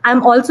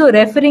 I'm also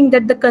referring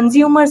that the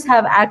consumers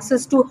have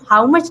access to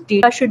how much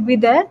data should be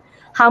there,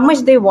 how much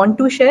they want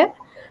to share,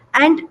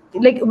 and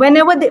like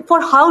whenever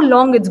for how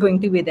long it's going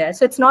to be there.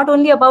 So it's not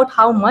only about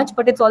how much,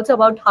 but it's also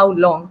about how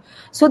long.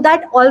 So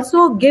that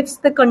also gives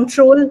the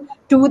control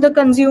to the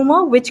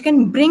consumer, which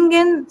can bring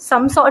in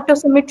some sort of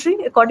symmetry,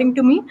 according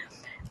to me.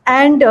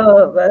 And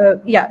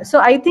yeah, so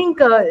I think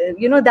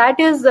that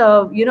is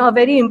a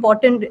very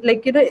important,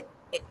 like,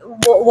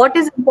 what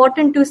is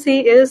important to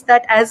say is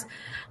that as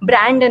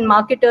brand and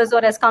marketers,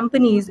 or as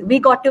companies, we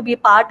got to be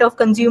part of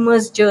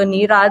consumers'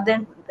 journey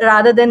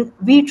rather than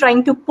we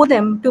trying to pull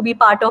them to be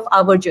part of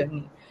our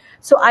journey.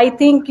 So I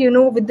think,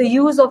 with the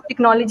use of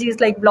technologies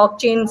like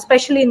blockchain,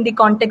 especially in the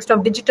context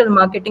of digital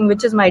marketing,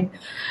 which is my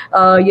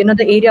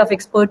the area of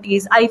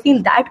expertise, I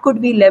feel that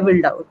could be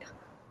leveled out.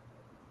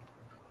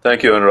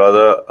 Thank you,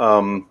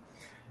 Anuradha.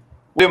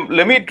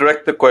 Let me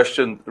direct the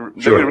question.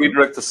 Sure. Let me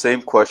redirect the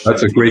same question.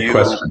 That's a great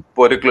question.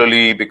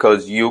 Particularly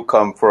because you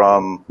come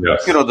from,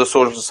 the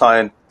social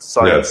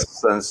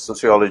science and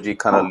sociology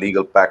kind of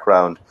legal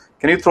background.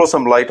 Can you throw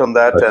some light on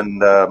that,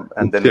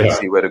 and then we'll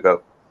see where to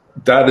go?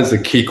 That is a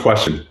key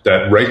question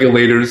that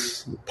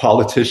regulators,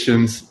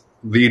 politicians,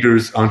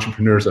 leaders,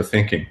 entrepreneurs are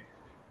thinking.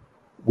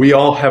 We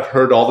all have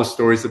heard all the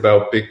stories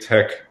about big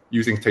tech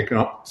using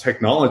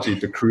technology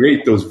to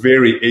create those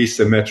very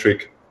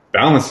asymmetric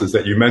balances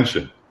that you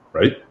mentioned,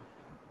 right?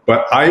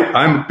 But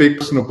I'm a big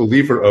personal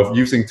believer of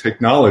using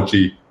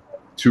technology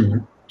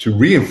to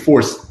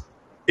reinforce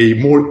a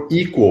more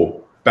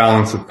equal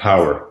balance of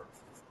power.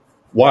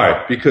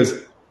 Why?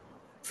 Because,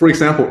 for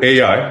example,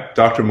 AI,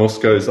 Dr.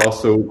 Mosca is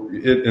also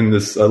in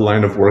this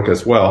line of work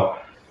as well.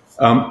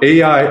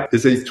 AI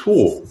is a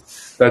tool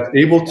that's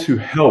able to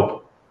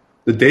help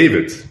the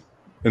Davids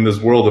in this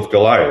world of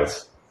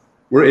Goliaths.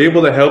 We're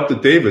able to help the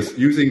Davids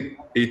using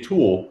a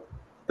tool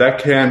that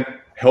can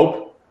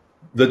help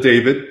the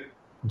David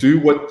do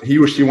what he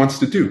or she wants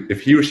to do.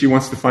 If he or she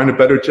wants to find a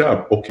better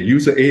job, okay,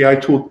 use an AI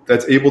tool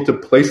that's able to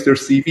place their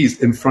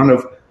CVs in front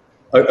of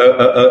a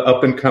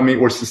up-and-coming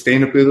or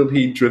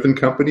sustainability-driven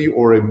company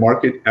or a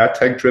market ad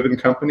tech-driven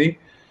company.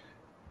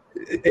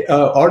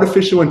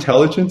 Artificial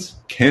intelligence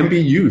can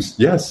be used,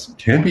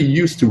 can be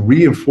used to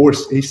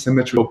reinforce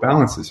asymmetrical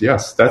balances.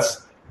 Yes,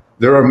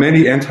 there are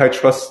many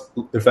antitrust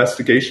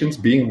investigations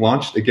being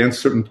launched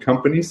against certain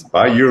companies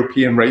by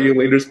European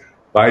regulators,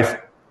 by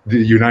the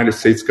United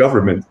States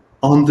government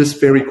on this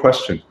very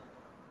question.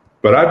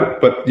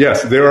 But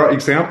yes, there are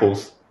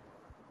examples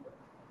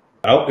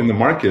out in the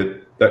market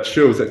that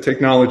shows that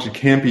technology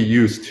can be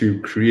used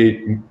to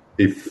create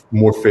a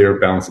more fair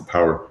balance of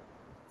power.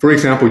 For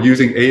example,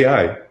 using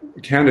AI,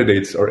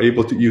 candidates are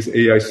able to use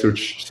AI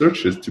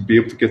searches to be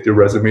able to get their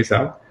resumes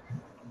out.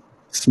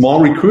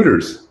 Small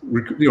recruiters,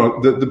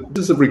 the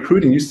business of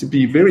recruiting used to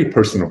be very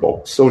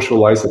personable,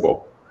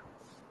 socializable.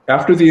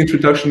 After the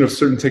introduction of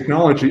certain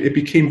technology, it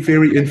became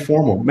very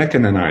informal,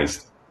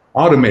 mechanized,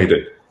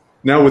 automated.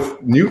 Now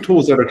with new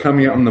tools that are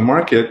coming out on the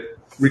market,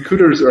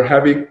 recruiters are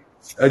having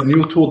a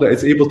new tool that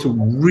is able to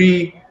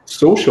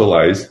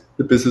re-socialize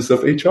the business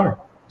of HR.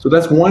 So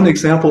that's one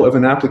example of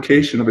an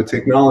application of a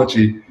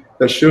technology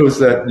that shows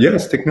that,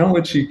 yes,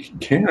 technology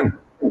can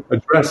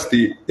address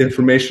the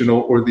informational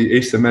or the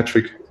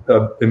asymmetric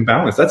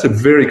imbalance. That's a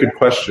very good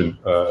question,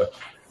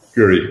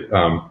 Guri.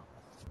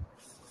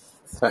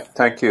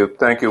 Thank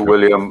you,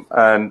 William.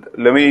 And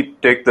let me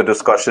take the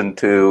discussion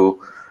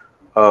to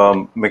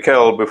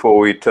Michele before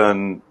we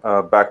turn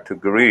back to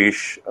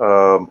Girish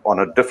on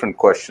a different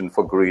question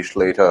for Girish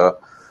later.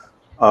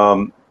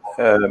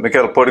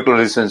 Michele,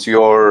 particularly since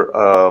your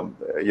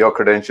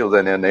credentials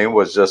and your name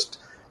was just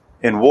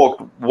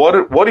invoked,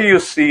 what do you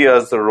see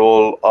as the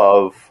role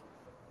of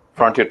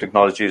frontier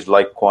technologies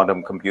like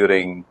quantum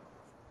computing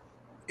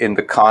in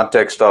the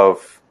context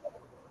of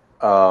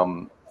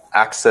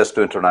access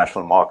to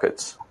international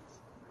markets?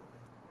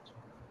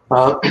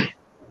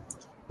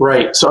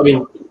 Right. So, I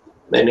mean,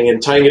 and again,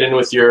 tying it in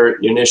with your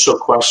initial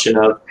question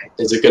of,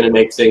 is it going to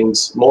make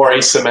things more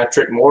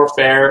asymmetric, more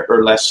fair,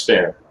 or less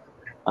fair?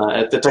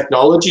 At the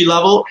technology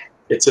level,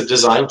 it's a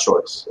design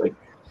choice. Like,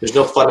 there's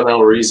no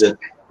fundamental reason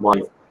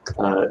why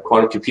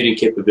quantum computing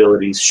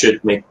capabilities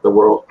should make the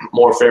world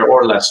more fair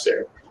or less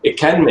fair. It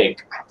can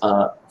make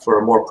for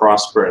a more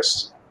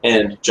prosperous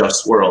and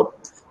just world,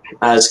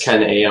 as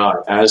can AI,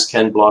 as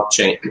can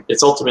blockchain.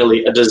 It's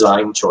ultimately a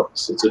design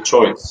choice. It's a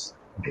choice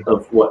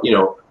of what,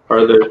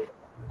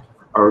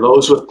 are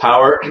those with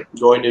power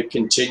going to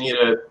continue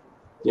to,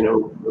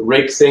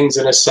 rig things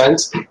in a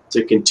sense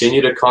to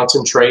continue to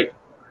concentrate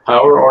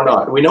power or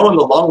not? We know in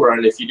the long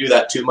run, if you do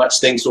that too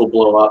much, things will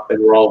blow up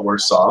and we're all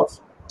worse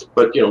off.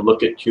 But,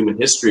 look at human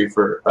history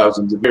for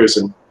thousands of years.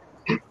 And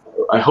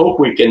I hope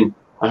with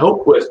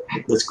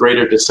this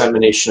greater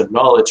dissemination of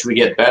knowledge, we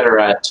get better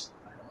at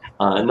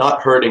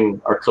not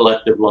hurting our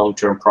collective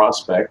long-term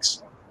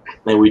prospects.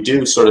 And we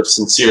do sort of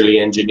sincerely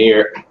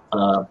engineer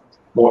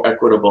more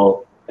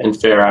equitable and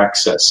fair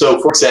access.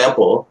 So, for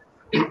example,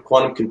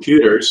 quantum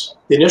computers,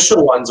 the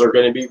initial ones are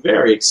going to be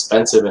very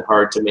expensive and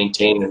hard to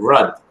maintain and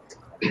run.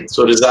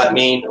 So does that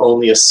mean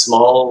only a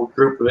small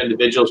group of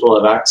individuals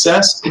will have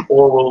access,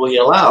 or will we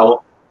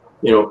allow,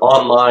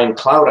 online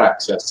cloud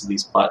access to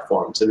these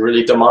platforms and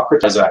really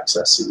democratize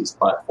access to these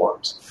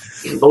platforms?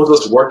 Those of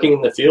us working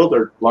in the field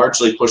are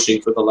largely pushing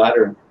for the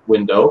latter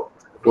window,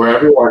 where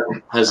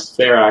everyone has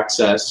fair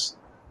access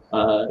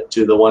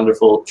to the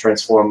wonderful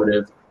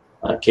transformative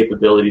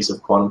capabilities of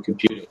quantum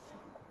computing.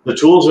 The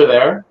tools are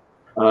there.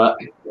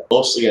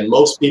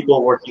 Most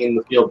people working in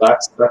the field,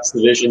 that's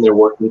the vision they're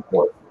working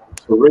for.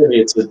 So really,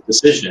 it's a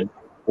decision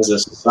as a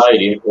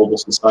society, a global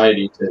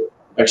society, to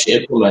actually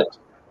implement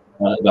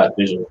that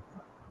vision.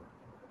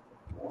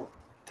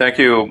 Thank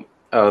you.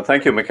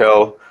 Thank you,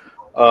 Michele.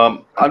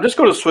 I'm just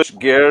going to switch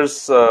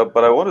gears,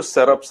 but I want to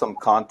set up some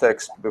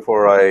context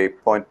before I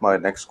point my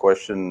next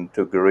question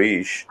to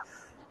Girish,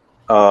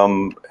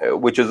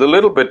 which is a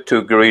little bit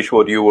to Girish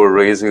what you were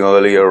raising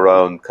earlier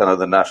around kind of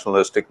the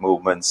nationalistic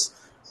movements.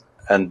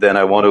 And then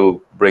I want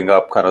to bring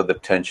up kind of the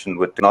tension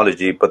with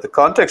technology. But the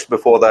context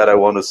before that I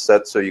want to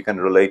set so you can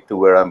relate to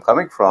where I'm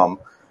coming from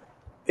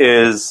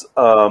is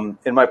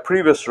in my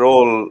previous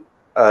role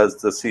as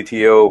the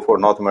CTO for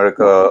North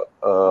America,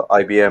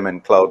 IBM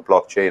in cloud,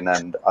 blockchain,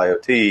 and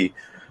IoT,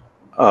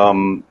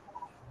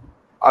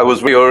 I was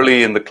very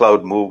early in the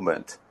cloud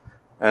movement.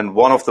 And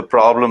one of the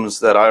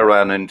problems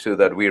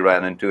that we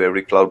ran into,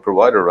 every cloud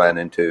provider ran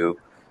into,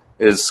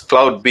 is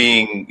cloud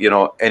being,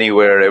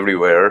 anywhere,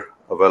 everywhere,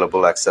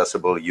 available,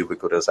 accessible,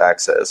 ubiquitous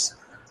access.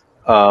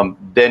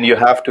 Then you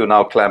have to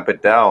now clamp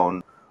it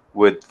down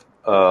with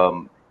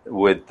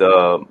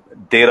data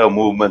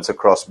movements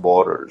across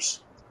borders,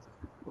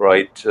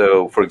 right?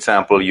 So, for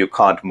example, you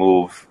can't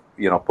move,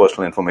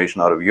 personal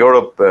information out of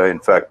Europe.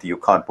 In fact, you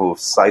can't move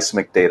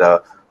seismic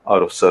data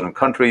out of certain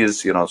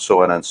countries,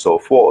 so on and so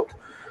forth.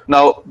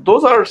 Now,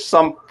 those are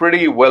some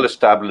pretty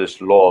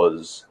well-established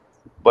laws,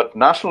 but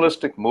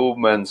nationalistic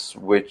movements,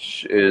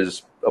 which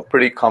is a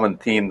pretty common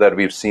theme that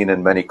we've seen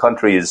in many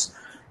countries,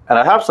 and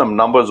I have some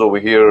numbers over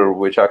here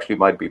which actually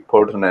might be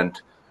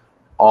pertinent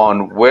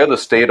on where the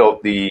state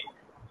of a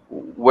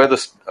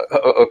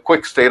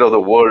quick state of the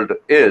world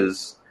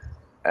is,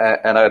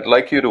 and I'd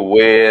like you to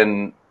weigh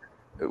in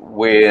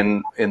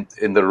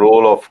the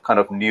role of kind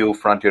of new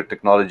frontier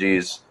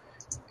technologies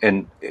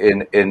in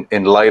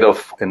light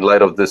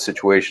of this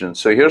situation.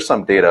 So here's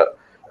some data: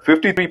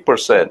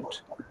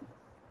 53%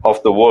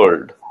 of the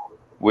world,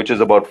 which is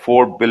about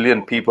 4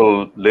 billion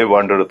people, live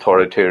under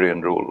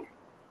authoritarian rule.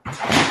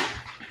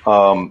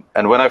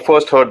 And when I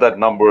first heard that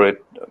number,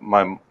 it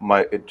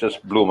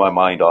just blew my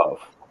mind off.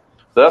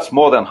 So that's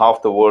more than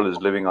half the world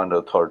is living under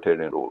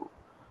authoritarian rule.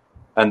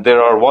 And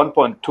there are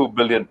 1.2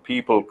 billion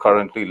people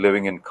currently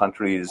living in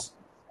countries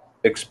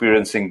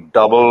experiencing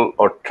double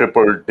or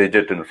triple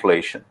digit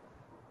inflation.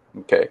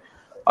 Okay.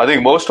 I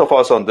think most of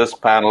us on this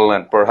panel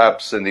and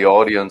perhaps in the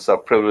audience are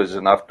privileged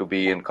enough to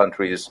be in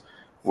countries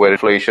where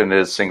inflation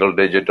is single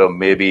digit or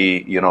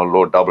maybe,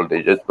 low double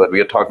digits, but we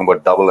are talking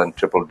about double and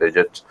triple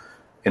digit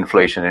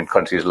inflation in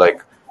countries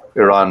like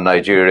Iran,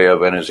 Nigeria,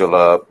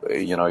 Venezuela.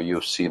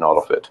 You've seen all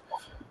of it.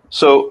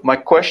 So my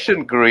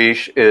question,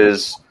 Girish,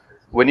 is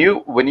when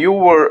you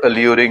were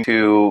alluding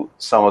to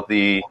some of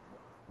the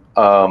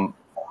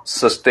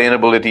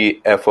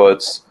sustainability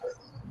efforts,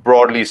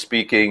 broadly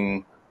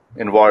speaking,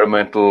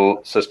 environmental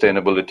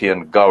sustainability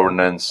and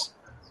governance,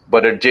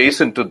 but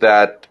adjacent to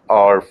that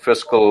are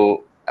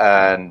fiscal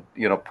and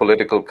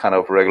political kind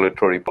of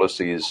regulatory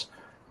policies.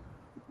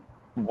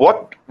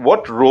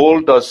 What role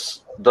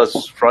does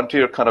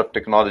frontier kind of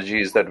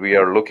technologies that we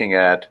are looking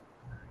at?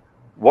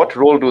 What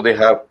role do they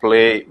have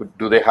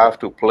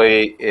to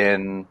play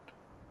in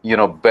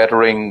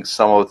bettering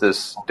some of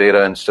this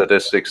data and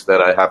statistics that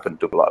I happen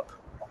to pull up?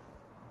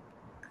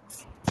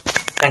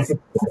 Thank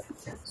you.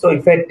 So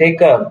if I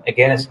take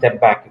again a step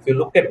back, if you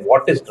look at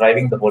what is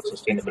driving the whole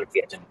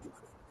sustainability agenda,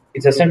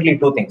 it's essentially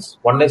two things.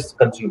 One is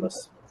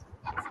consumers.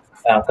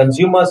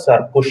 consumers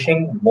are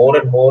pushing more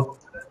and more.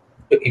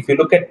 If you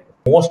look at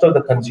most of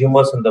the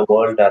consumers in the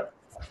world are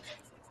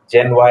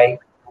Gen Y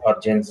or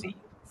Gen Z.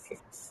 Okay?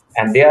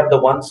 And they are the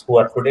ones who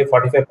are today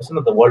 45%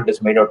 of the world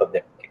is made out of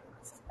them. Okay?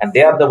 And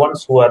they are the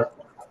ones who are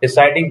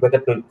deciding whether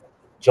to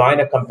join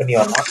a company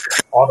or not,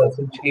 or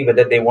essentially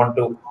whether they want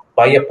to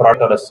buy a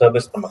product or a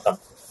service from a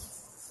company.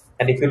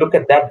 And if you look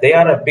at that, they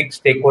are a big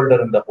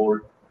stakeholder in the whole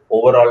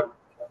overall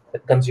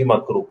consumer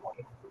group.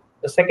 Okay?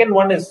 The second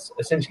one is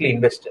essentially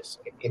investors.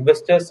 Okay?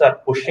 Investors are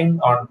pushing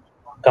on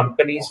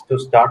companies to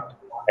start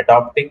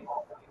adopting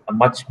a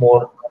much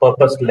more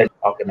purpose-led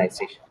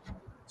organization.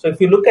 So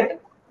if you look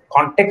at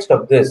context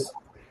of this,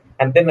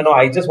 and then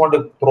I just want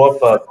to throw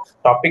up a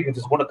topic which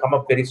is going to come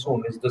up very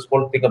soon, is this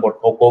whole thing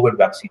about COVID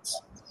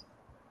vaccines.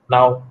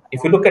 Now,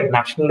 if you look at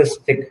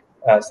nationalistic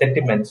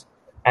sentiments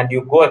and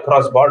you go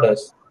across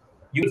borders,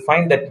 you'll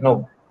find that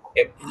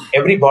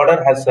every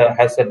border has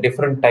a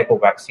different type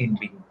of vaccine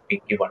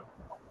being given.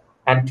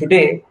 And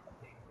today,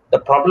 the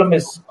problem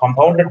is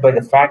compounded by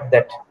the fact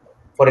that,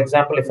 for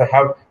example, if I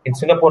have in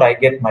Singapore, I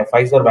get my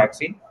Pfizer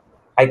vaccine.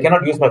 I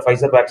cannot use my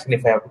Pfizer vaccine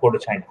if I have to go to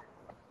China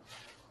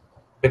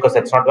because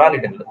it's not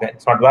valid.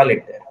 It's not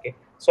valid there. Okay?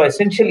 So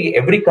essentially,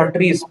 every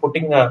country is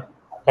putting a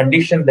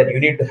condition that you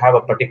need to have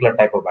a particular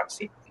type of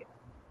vaccine. Okay?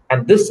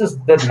 And this is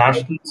the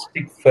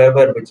nationalistic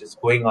fervor which is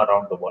going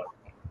around the world.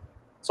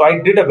 So I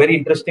did a very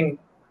interesting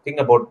thing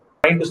about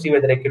trying to see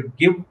whether I could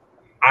give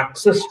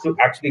access to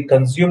actually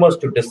consumers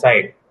to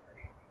decide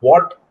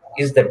what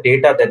is the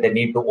data that they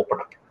need to open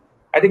up.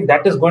 I think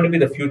that is going to be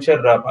the future,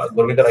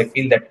 Gurvinder. I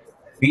feel that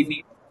we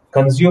need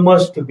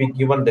consumers to be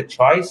given the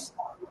choice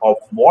of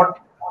what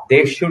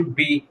they should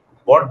be,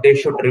 what they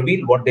should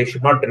reveal, what they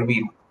should not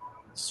reveal,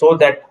 so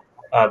that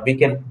we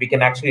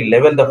can actually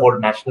level the whole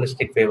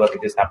nationalistic favor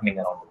which is happening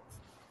around.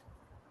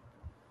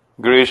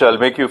 Girish, I'll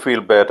make you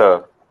feel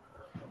better.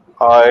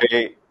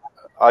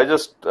 I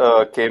just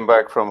came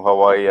back from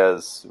Hawaii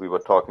as we were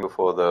talking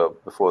before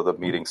the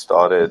meeting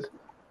started,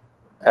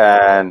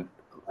 and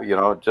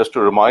just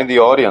to remind the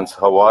audience,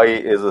 Hawaii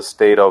is a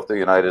state of the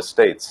United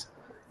States,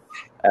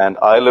 and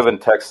I live in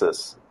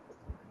Texas.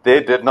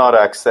 They did not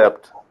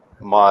accept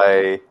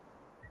my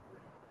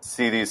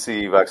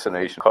CDC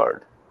vaccination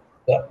card.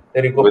 Yeah,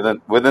 there you go.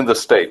 Within the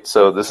state.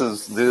 So these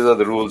are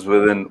the rules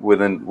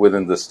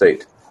within the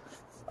state.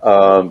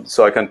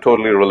 So I can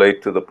totally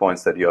relate to the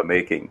points that you're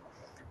making.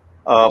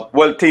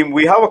 Well, team,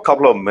 we have a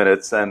couple of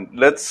minutes, and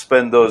let's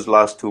spend those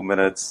last 2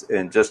 minutes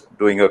in just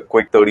doing a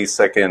quick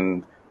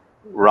 30-second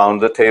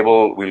round the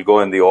table. We'll go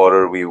in the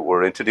order we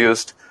were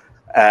introduced.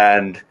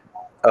 And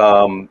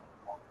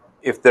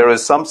if there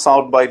is some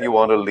soundbite you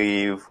want to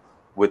leave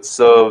which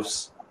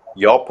serves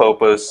your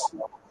purpose,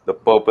 the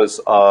purpose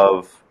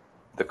of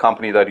the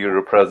company that you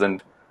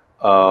represent,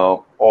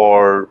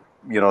 or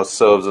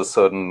serves a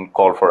certain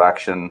call for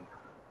action,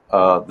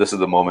 this is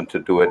the moment to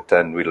do it,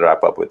 and we'll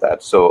wrap up with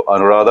that. So,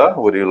 Anuradha,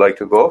 would you like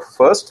to go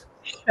first?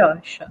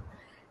 Sure.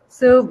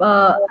 So,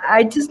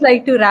 I'd just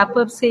like to wrap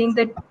up saying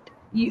that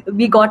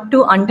we got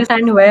to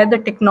understand where the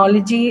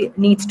technology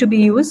needs to be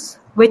used,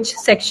 which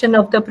section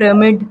of the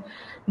pyramid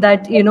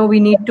that we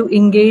need to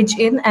engage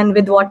in, and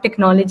with what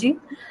technology.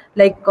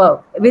 Like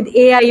with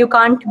AI, you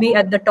can't be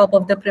at the top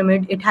of the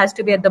pyramid. It has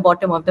to be at the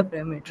bottom of the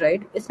pyramid,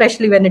 right?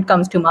 Especially when it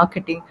comes to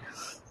marketing.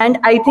 And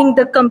I think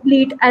the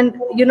complete, and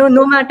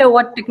no matter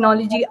what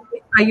technology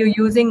are you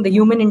using, the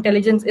human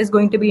intelligence is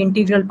going to be an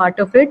integral part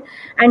of it.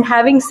 And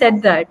having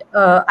said that,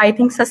 I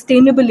think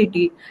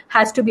sustainability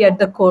has to be at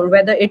the core,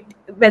 whether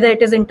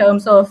it is in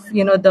terms of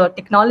the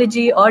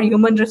technology or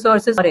human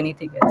resources or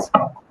anything else.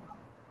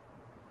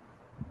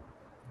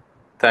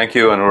 Thank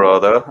you,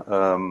 Anuradha.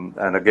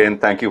 And again,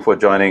 thank you for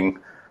joining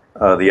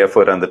the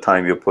effort and the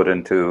time you put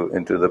into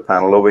the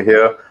panel over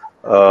here.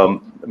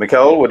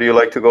 Michele, would you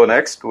like to go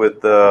next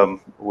with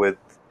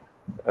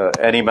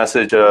any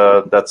message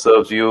that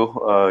serves you,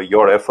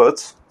 your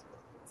efforts?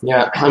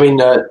 Yeah, I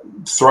mean,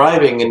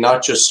 thriving and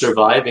not just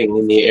surviving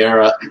in the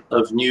era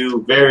of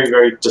new, very,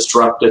 very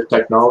disruptive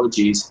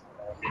technologies,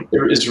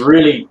 it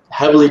really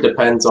heavily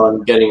depends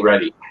on getting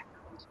ready.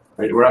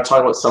 Right? We're not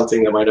talking about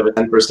something that might have a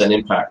 10%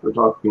 impact. We're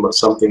talking about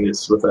something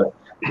that's with an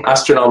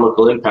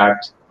astronomical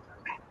impact.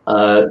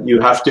 You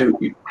have to,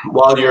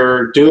 while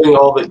you're dealing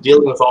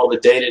with all the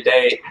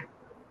day-to-day,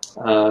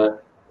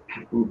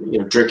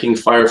 drinking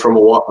fire from a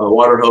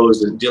water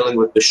hose and dealing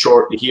with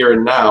the here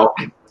and now,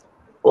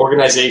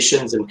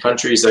 organizations and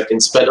countries that can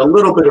spend a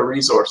little bit of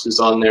resources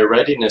on their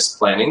readiness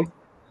planning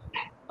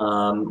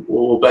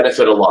will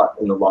benefit a lot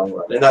in the long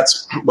run. And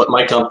that's what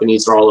my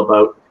companies are all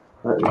about,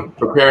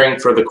 preparing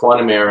for the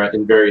quantum era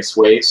in various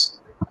ways.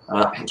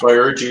 So I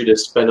urge you to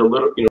spend a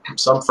little,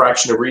 some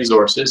fraction of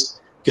resources,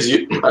 because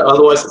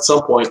otherwise at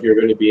some point you're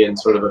going to be in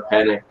sort of a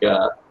panic.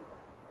 You're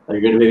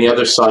going to be on the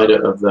other side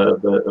of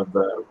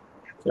the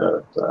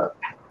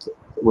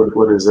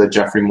what does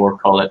Jeffrey Moore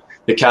call it?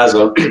 The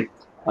chasm.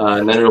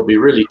 And then it'll be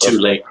really too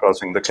late.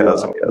 Crossing the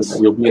chasm, yes.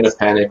 You'll be in a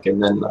panic,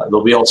 and then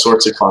there'll be all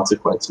sorts of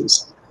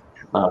consequences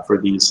for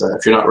these,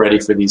 if you're not ready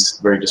for these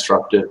very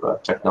disruptive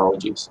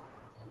technologies.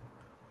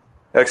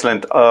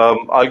 Excellent.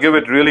 I'll give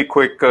it really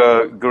quick,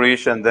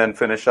 Girish, and then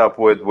finish up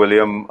with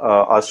William.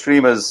 Our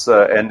stream is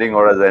ending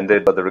or has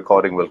ended, but the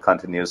recording will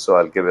continue. So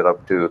I'll give it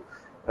up to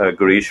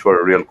Girish for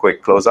a real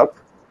quick close-up.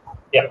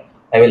 Yeah,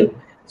 I will.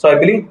 So I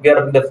believe we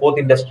are in the fourth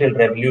industrial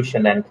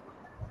revolution, and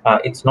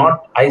it's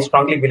not. I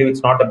strongly believe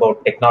it's not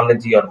about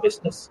technology or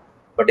business,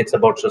 but it's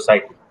about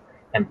society,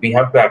 and we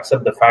have to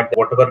accept the fact that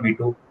whatever we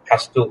do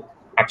has to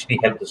actually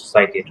help the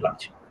society at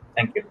large.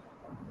 Thank you.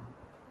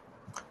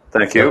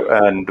 Thank you.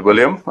 And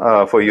William,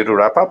 for you to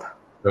wrap up.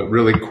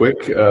 Really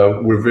quick,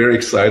 we're very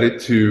excited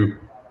to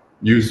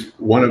use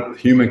one of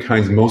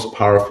humankind's most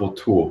powerful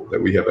tool that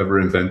we have ever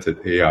invented,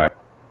 AI,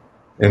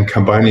 and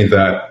combining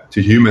that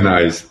to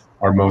humanize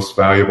our most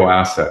valuable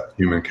asset,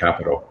 human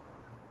capital,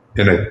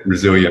 in a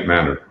resilient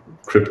manner,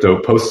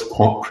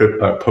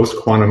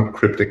 post-quantum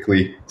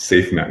cryptically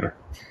safe manner.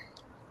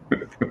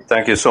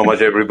 Thank you so much,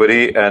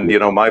 everybody. And,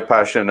 my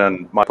passion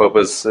and my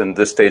purpose in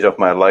this stage of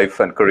my life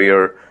and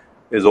career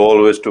is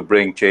always to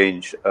bring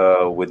change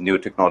with new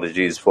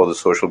technologies for the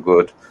social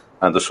good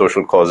and the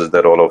social causes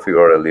that all of you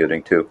are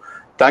alluding to.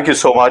 Thank you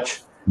so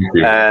much.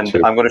 And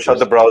sure. I'm going to shut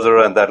the browser,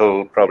 and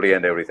that'll probably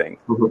end everything.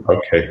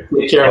 Okay.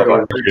 Take care,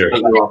 everyone. Thank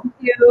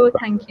you.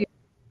 Thank you.